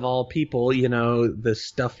she, of all people, the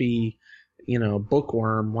stuffy,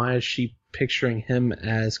 bookworm, why is she picturing him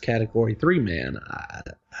as Category 3 man?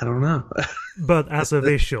 I don't know. But as a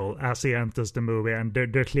visual, as he enters the movie, and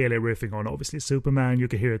they're clearly riffing on, obviously, Superman. You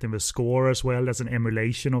can hear it in the score as well. That's an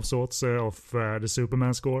emulation of sorts of the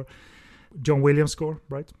Superman score. John Williams score,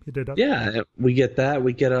 right? He did that. Yeah, we get that.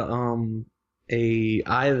 We get a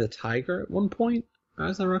Eye of the Tiger at one point,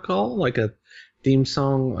 as I recall, like a theme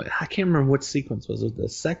song. I can't remember what sequence was it. The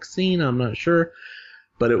sex scene? I'm not sure,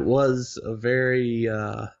 but it was a very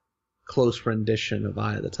close rendition of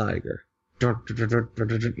Eye of the Tiger.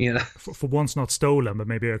 For once not stolen, but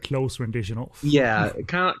maybe a close rendition of. Yeah,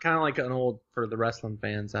 kind of like an old, for the wrestling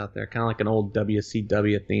fans out there, kind of like an old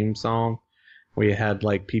WCW theme song, where you had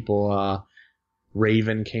like people.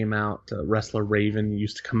 Raven came out. Wrestler Raven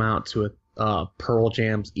used to come out to a Pearl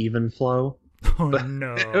Jam's Even Flow. Oh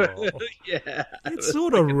no! Yeah, it's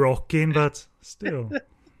sort of rocking, but still.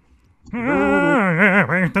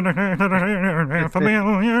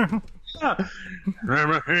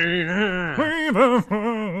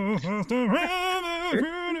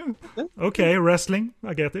 Okay, wrestling.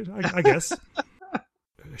 I get it. I guess.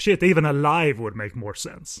 Shit, even Alive would make more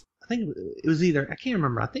sense. I think it was either, I can't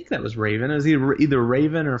remember. I think that was Raven. It was either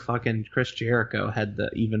Raven or fucking Chris Jericho had the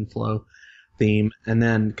Even Flow theme. And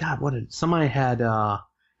then, God, somebody had, I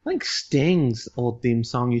think Sting's old theme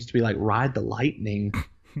song used to be like Ride the Lightning,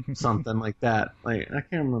 something like that. Like, I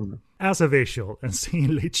can't remember. as a visual and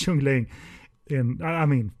seeing Li Chungling in, I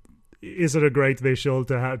mean, is it a great visual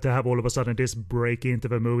to have all of a sudden this break into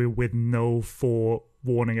the movie with no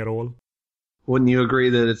forewarning at all? Wouldn't you agree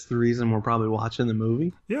that it's the reason we're probably watching the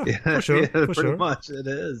movie? Yeah, for sure. Yeah, for pretty sure. much it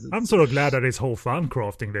is. I'm sort of glad that it's whole fun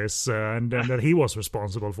crafting this and that he was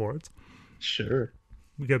responsible for it. Sure.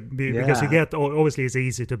 Because you get, obviously it's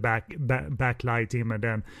easy to backlight him and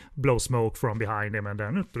then blow smoke from behind him and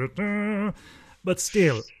then, but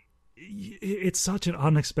still, it's such an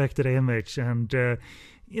unexpected image, and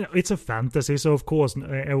it's a fantasy, so of course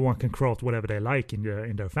everyone can craft whatever they like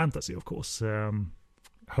in their fantasy. Of course,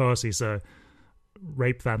 hers is a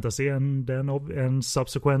rape fantasy, and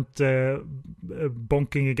subsequent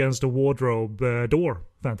bonking against a wardrobe door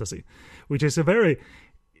fantasy, which is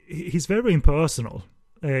he's very impersonal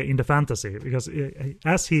in the fantasy, because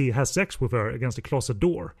as he has sex with her against a closet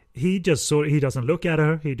door, he doesn't look at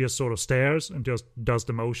her, he just sort of stares and just does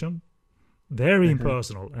the motion, very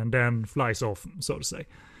impersonal, and then flies off, so to say.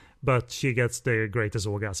 But she gets the greatest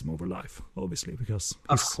orgasm of her life, obviously, because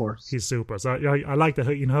of course he's super. So I like that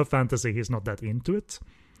in her fantasy he's not that into it,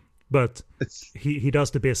 but he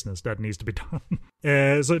does the business that needs to be done.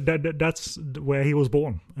 So that's where he was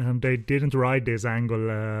born, and they didn't ride this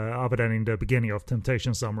angle other than in the beginning of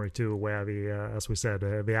Temptation Summary 2, where as we said,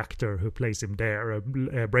 the actor who plays him there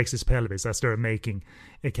breaks his pelvis as they're making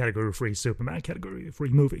a Category 3 Superman Category 3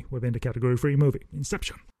 movie within the Category 3 movie,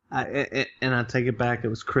 Inception. And I take it back, it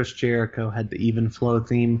was Chris Jericho had the Even Flow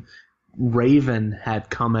theme. Raven had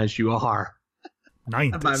Come As You Are.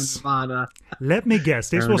 90s. Let me guess,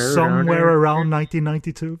 this was somewhere around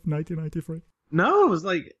 1992, 1993? No, it was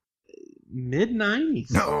like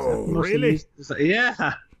mid-90s. No, really?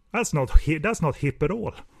 Yeah. That's not hip at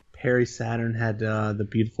all. Perry Saturn had The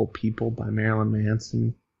Beautiful People by Marilyn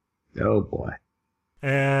Manson. Oh, boy.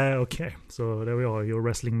 Okay, so there we are, your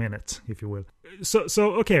wrestling minute, if you will. So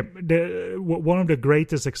okay, one of the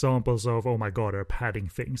greatest examples of, oh my god, they're padding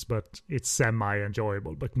things, but it's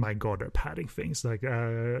semi-enjoyable, but my god, they're padding things, like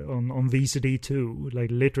on VCD2, like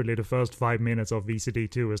literally the first 5 minutes of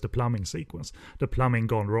VCD2 is the plumbing sequence, the plumbing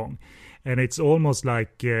gone wrong. And it's almost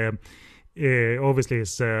like, obviously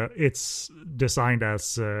it's designed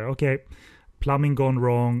as, okay, plumbing gone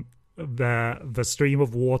wrong, the stream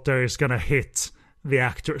of water is gonna hit the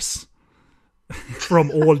actors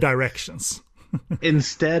from all directions.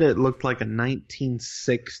 Instead, it looked like a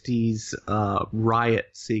 1960s riot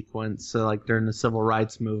sequence, so like during the civil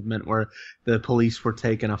rights movement, where the police were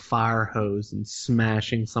taking a fire hose and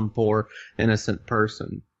smashing some poor innocent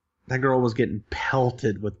person. That girl was getting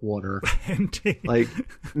pelted with water. Indeed. Like,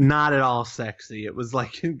 not at all sexy. It was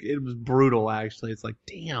like, it was brutal, actually. It's like,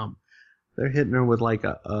 damn, they're hitting her with like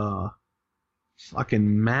a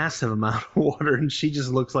fucking massive amount of water, and she just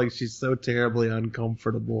looks like she's so terribly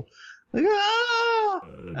uncomfortable. Like, ah!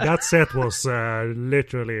 That set was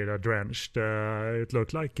literally drenched. It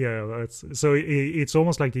looked like it's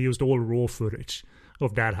almost like they used all raw footage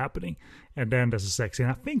of that happening, and then there's a sex scene.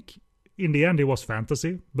 I think in the end it was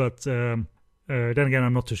fantasy, but then again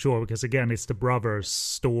I'm not too sure, because again it's the brother's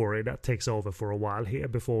story that takes over for a while here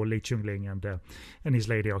before Li Chungling and his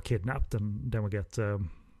lady are kidnapped, and then we get.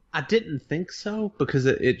 I didn't think so, because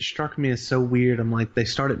it struck me as so weird. I'm like, they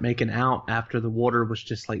started making out after the water was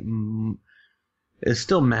just like, it's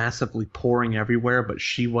still massively pouring everywhere, but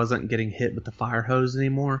she wasn't getting hit with the fire hose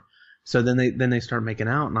anymore. So then they started making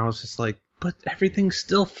out, and I was just like, but everything's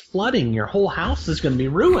still flooding. Your whole house is going to be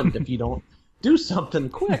ruined if you don't do something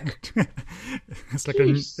quick. It's like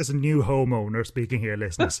it's a new homeowner speaking here,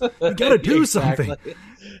 listeners. You got to do something.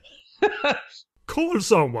 Call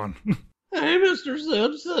someone. Hey, Mr.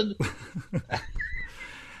 Simpson.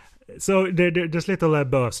 So there's little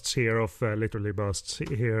bursts here of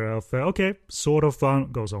okay, sort of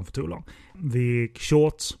fun, goes on for too long. The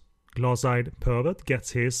short, glass-eyed pervert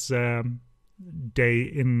gets his day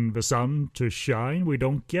in the sun to shine. We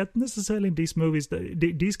don't get necessarily in these movies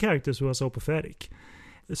these characters who are so pathetic,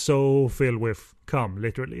 so filled with cum,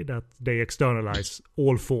 literally, that they externalize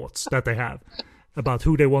all thoughts that they have about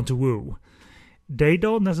who they want to woo. They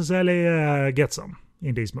don't necessarily get some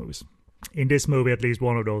in these movies. In this movie, at least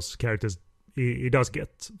one of those characters, he does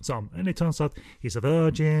get some, and it turns out he's a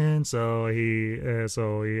virgin. So he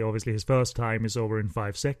obviously his first time is over in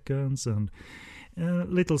 5 seconds, and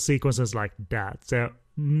little sequences like that. They're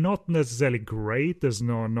not necessarily great. There's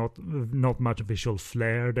not much visual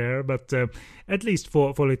flair there, but at least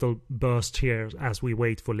for a little burst here as we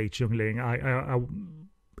wait for Li Chungling,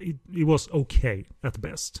 it was okay at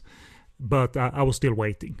best. But I was still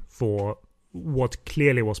waiting for what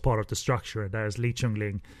clearly was part of the structure. That is, Li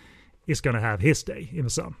Chungling is going to have his day in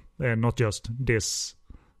the sun, and not just this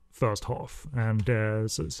first half, and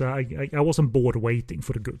so I wasn't bored waiting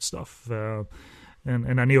for the good stuff,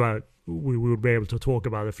 and I knew we would be able to talk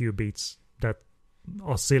about a few beats that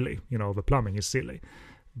are silly. The plumbing is silly.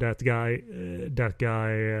 That guy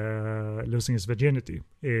losing his virginity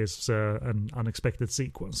is an unexpected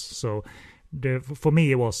sequence. So for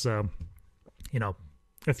me, it was a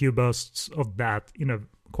few bursts of that in a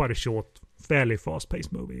quite a short, fairly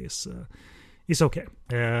fast-paced movie is okay.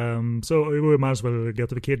 So we might as well get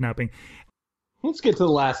to the kidnapping. Let's get to the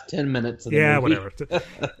last 10 minutes of the movie.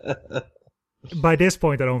 Whatever. By this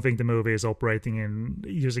point, I don't think the movie is operating in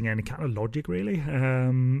using any kind of logic, really.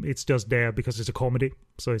 It's just there because it's a comedy,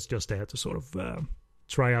 so it's just there to sort of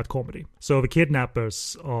try out comedy. So the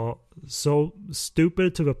kidnappers are so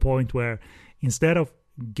stupid to the point where instead of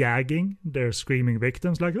gagging their screaming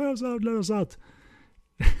victims like, let us out,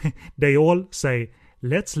 they all say,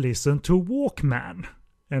 let's listen to Walkman.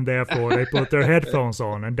 And therefore they put their headphones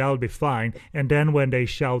on and that'll be fine. And then when they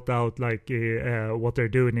shout out like what they're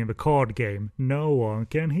doing in the card game, no one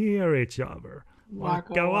can hear each other.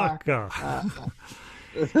 Waka waka.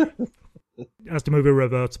 As the movie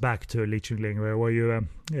reverts back to Li Chunling, where were you?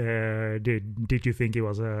 Did you think it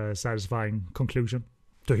was a satisfying conclusion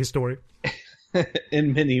to his story?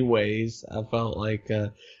 In many ways, I felt like,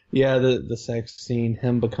 the sex scene,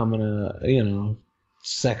 him becoming a,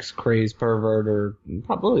 sex crazed pervert, or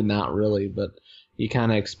probably not really, but you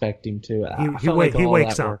kind of expect him to. He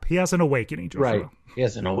wakes up. He has an awakening, Joshua. Right. He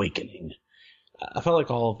has an awakening. I felt like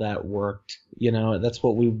all of that worked. That's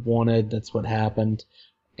what we wanted. That's what happened.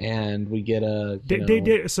 And we get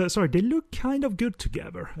they look kind of good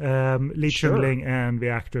together. Li Chunling and the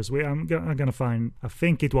actress. I'm gonna find. I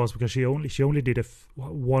think it was because she only did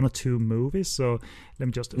one or two movies. So let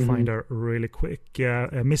me just find her really quick.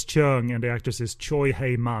 Miss Chung and the actress is Choi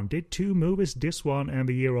Hae Man. Did 2 movies. This one and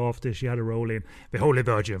the year after she had a role in The Holy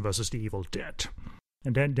Virgin versus the Evil Dead.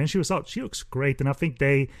 And then she was out. She looks great, and I think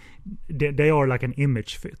they are like an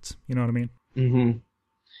image fit. You know what I mean? Mm-hmm.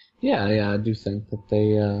 Yeah, I do think that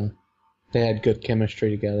they had good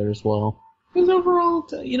chemistry together as well. Because overall,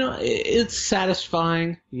 it's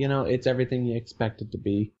satisfying. It's everything you expect it to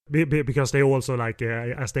be. Because they also, like,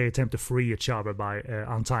 as they attempt to free each other by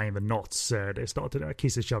untying the knots, they start to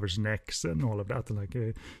kiss each other's necks and all of that. And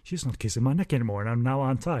like, she's not kissing my neck anymore, and I'm now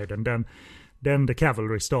untied. And then the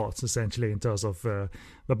cavalry starts, essentially, in terms of the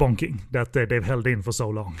bonking that they've held in for so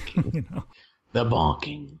long. The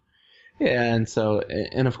bonking. Yeah,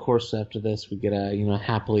 and of course after this we get a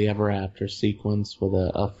happily ever after sequence with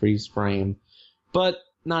a freeze frame, but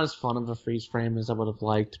not as fun of a freeze frame as I would have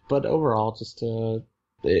liked. But overall, just it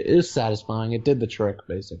is satisfying. It did the trick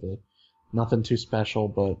basically. Nothing too special,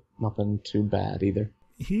 but nothing too bad either.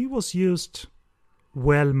 He was used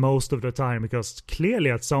well most of the time because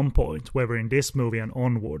clearly at some point, whether in this movie and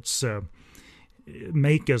onwards,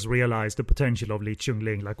 makers realize the potential of Li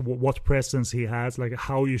Chunling, like what presence he has, like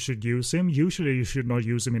how you should use him. Usually you should not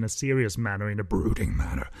use him in a serious manner, in a brooding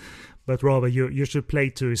manner, but rather you should play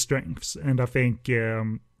to his strengths. And I think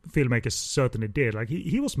filmmakers certainly did. Like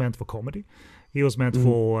he was meant for comedy. He was meant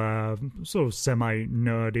for sort of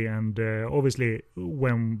semi-nerdy, and obviously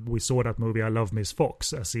when we saw that movie I Love Miss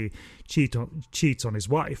Fox, as he cheats on his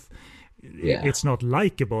wife, it's not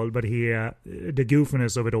likable, but the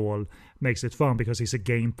goofiness of it all makes it fun because he's a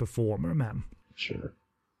game performer, man. Sure.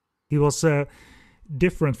 He was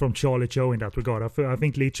different from Charlie Chow in that regard. I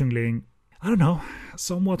think Li Chunling, I don't know,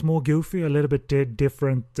 somewhat more goofy, a little bit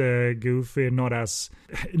different goofy, not as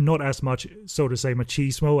much, so to say,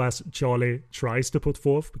 machismo as Charlie tries to put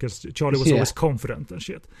forth, because Charlie was always confident and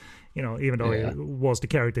shit. Even though he was the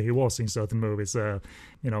character he was in certain movies,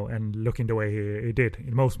 and looking the way he did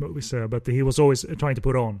in most movies. But he was always trying to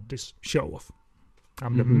put on this show off.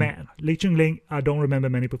 I'm the man. Li Chunling, I don't remember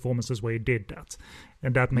many performances where he did that.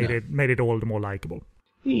 And that made it all the more likable.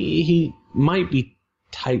 He might be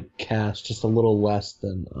typecast just a little less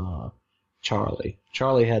than Charlie.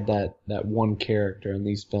 Charlie had that one character in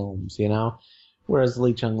these films, whereas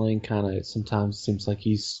Li Chunling kind of sometimes seems like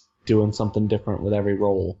he's doing something different with every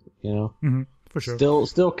role, for sure.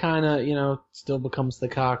 Still kind of, still becomes the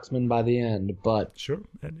coxman by the end, but sure.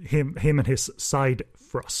 And him and his side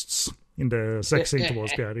thrusts in the sex scene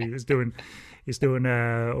towards God. He's doing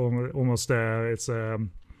almost it's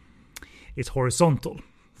horizontal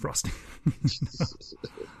thrusting.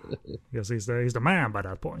 Because he's the man by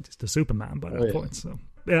that point. He's the Superman by that point. So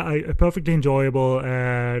perfectly enjoyable.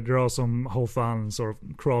 There are some whole fun sort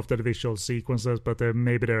of crafted visual sequences, but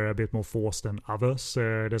maybe they're a bit more forced than others.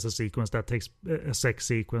 There's a sex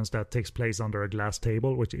sequence that takes place under a glass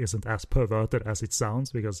table, which isn't as perverted as it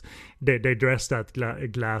sounds, because they dress that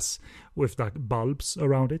glass with like bulbs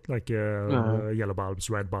around it, like yellow bulbs,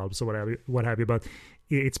 red bulbs, or what have you. But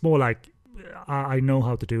it's more like, I know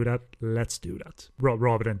how to do that, let's do that,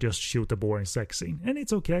 rather than just shoot a boring sex scene. And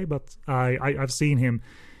it's okay, but I've seen him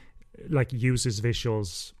like use his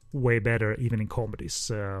visuals way better even in comedies,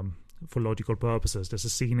 for logical purposes. There's a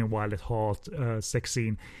scene in Wild at Heart, sex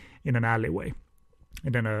scene in an alleyway,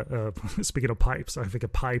 and then speaking of pipes, I think a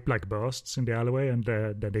pipe like bursts in the alleyway, and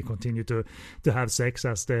then they continue to have sex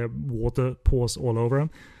as the water pours all over them.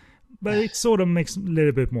 But it sort of makes a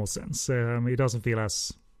little bit more sense. It doesn't feel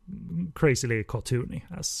as crazily cartoony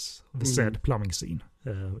as the said plumbing scene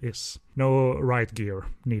is. No riot gear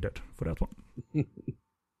needed for that one.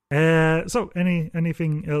 So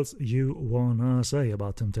anything else you wanna say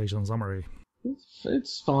about Temptation Summary?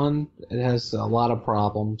 It's fun. It has a lot of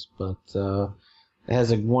problems, but it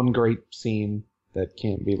has one great scene that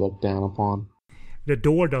can't be looked down upon. The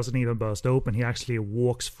door doesn't even burst open. He actually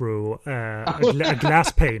walks through a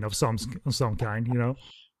glass pane of some kind, you know.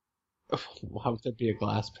 Why would there be a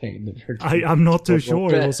glass pane? I'm not too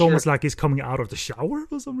sure. It was almost like he's coming out of the shower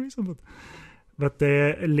for some reason. But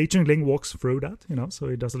Lee Chung-ling walks through that, you know, so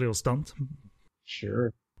he does a little stunt.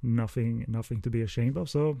 Sure. Nothing to be ashamed of.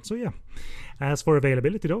 So yeah. As for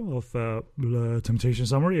availability though of Temptation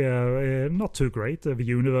Summary, not too great. The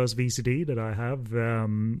Universe VCD that I have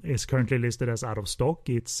is currently listed as out of stock.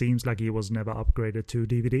 It seems like it was never upgraded to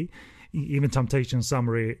DVD. Even Temptation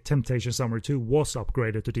Summary 2 was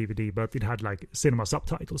upgraded to DVD, but it had like cinema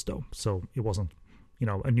subtitles though, so it wasn't, you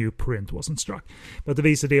know, a new print wasn't struck. But the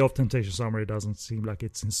VCD of Temptation Summary doesn't seem like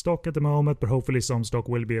it's in stock at the moment, but hopefully some stock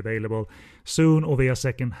will be available soon or via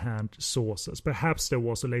second-hand sources. Perhaps there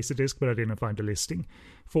was a Laserdisc, but I didn't find a listing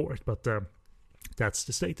for it. But that's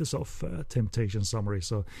the status of Temptation Summary.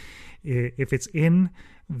 So if it's in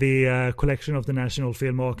the collection of the National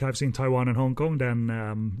Film Archives in Taiwan and Hong Kong, then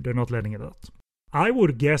they're not letting it out. I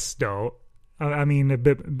would guess, though, I mean,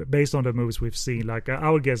 based on the movies we've seen, like I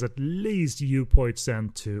would guess at least U-Point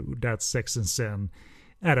sent to that Sex and Sen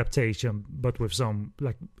adaptation, but with some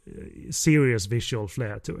like serious visual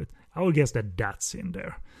flair to it. I would guess that that's in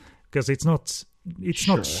there, because it's not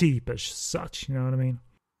cheap as such. You know what I mean?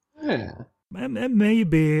 Yeah. And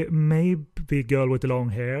maybe Girl with the Long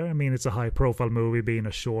Hair. I mean, it's a high-profile movie, being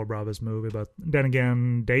a Shaw Brothers movie, but then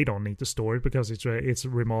again, they don't need to store it because it's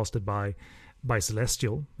remastered by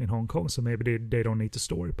Celestial in Hong Kong, so maybe they don't need to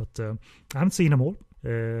store it. But I haven't seen them all,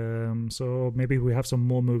 so maybe we have some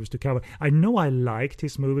more movies to cover. I know I liked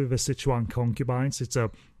his movie, The Sichuan Concubines. It's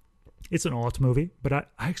an art movie, but I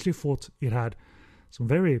actually thought it had some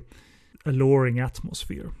very alluring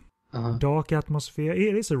atmosphere. Dark atmosphere.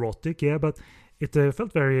 It is erotic, yeah, but it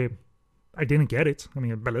felt very... I didn't get it. I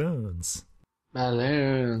mean, balloons.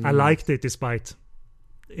 I liked it despite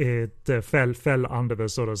it fell under the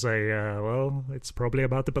sort of say, well, it's probably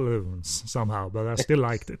about the balloons somehow, but I still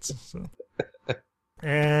liked it. So,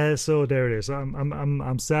 so there it is.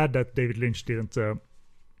 I'm sad that David Lynch didn't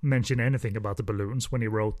mention anything about the balloons when he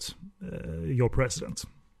wrote Your President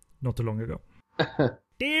not too long ago.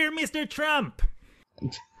 Dear Mr. Trump,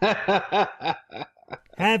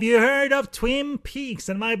 have you heard of Twin Peaks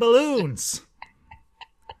and my balloons?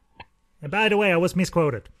 And by the way, I was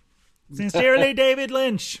misquoted. Sincerely, David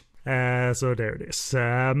Lynch. So there it is.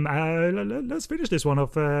 Let's finish this one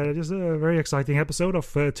off. Just a very exciting episode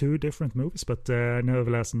of two different movies, but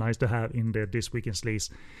nevertheless nice to have in the This Week in Sleaze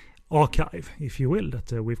archive, if you will,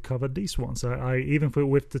 that we've covered these ones. I even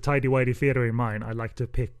with the Tidy Whitey Theater in mind, I like to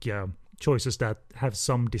pick choices that have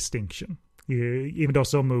some distinction. Even though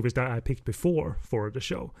some movies that I picked before for the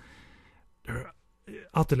show, they're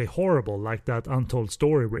utterly horrible, like that Untold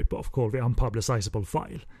Story ripoff called The Unpublicizable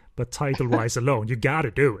File. But title-wise alone, you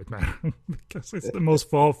gotta do it, man. Because it's the most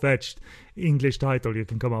far-fetched English title you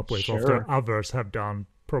can come up with, after others have done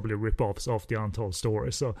probably rip-offs of The Untold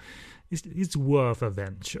Story. So it's worth a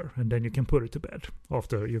venture, and then you can put it to bed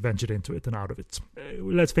after you ventured into it and out of it.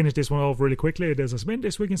 Let's finish this one off really quickly. This has been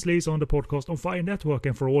This Week in Sleaze on the Podcast on Fire Network,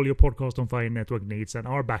 and for all your Podcast on Fire Network needs and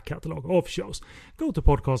our back catalogue of shows, go to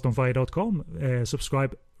podcastonfire.com,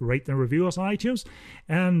 subscribe, rate and review us on iTunes,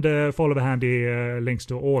 and follow the handy links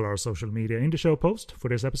to all our social media in the show post for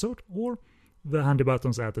this episode, or the handy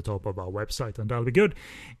buttons at the top of our website, and that'll be good.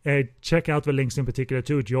 Check out the links in particular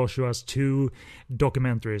to Joshua's 2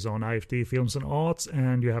 documentaries on IFT Films and Arts,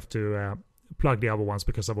 and you have to plug the other ones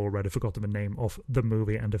because I've already forgotten the name of the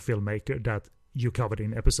movie and the filmmaker that you covered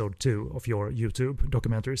in episode 2 of your YouTube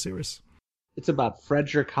documentary series. It's about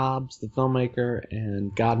Frederick Hobbs, the filmmaker,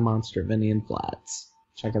 and God Monster of Indian Flats.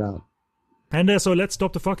 Check it out. And so let's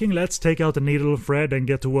stop the fucking, let's take out the needle and thread and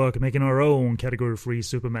get to work making our own Category 3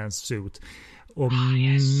 Superman suit. Or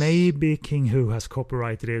yes. maybe King Hu has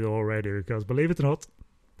copyrighted it already, because believe it or not,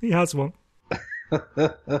 he has one.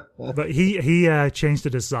 But he changed the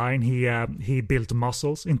design. He built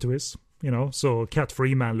muscles into his, so Cat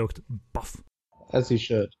Freeman looked buff. As he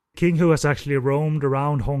should. King Hu has actually roamed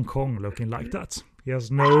around Hong Kong looking like that. He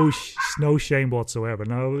has no shame whatsoever.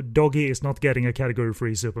 No, Doggy is not getting a Category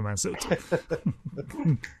 3 Superman suit.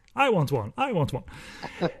 I want one.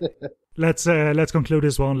 Let's conclude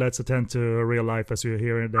this one. Let's attend to real life as you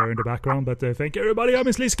hear there in the background. But thank you, everybody. I'm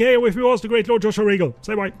Miss Liz K. With me was the great Lord Joshua Regal.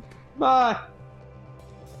 Say bye. Bye.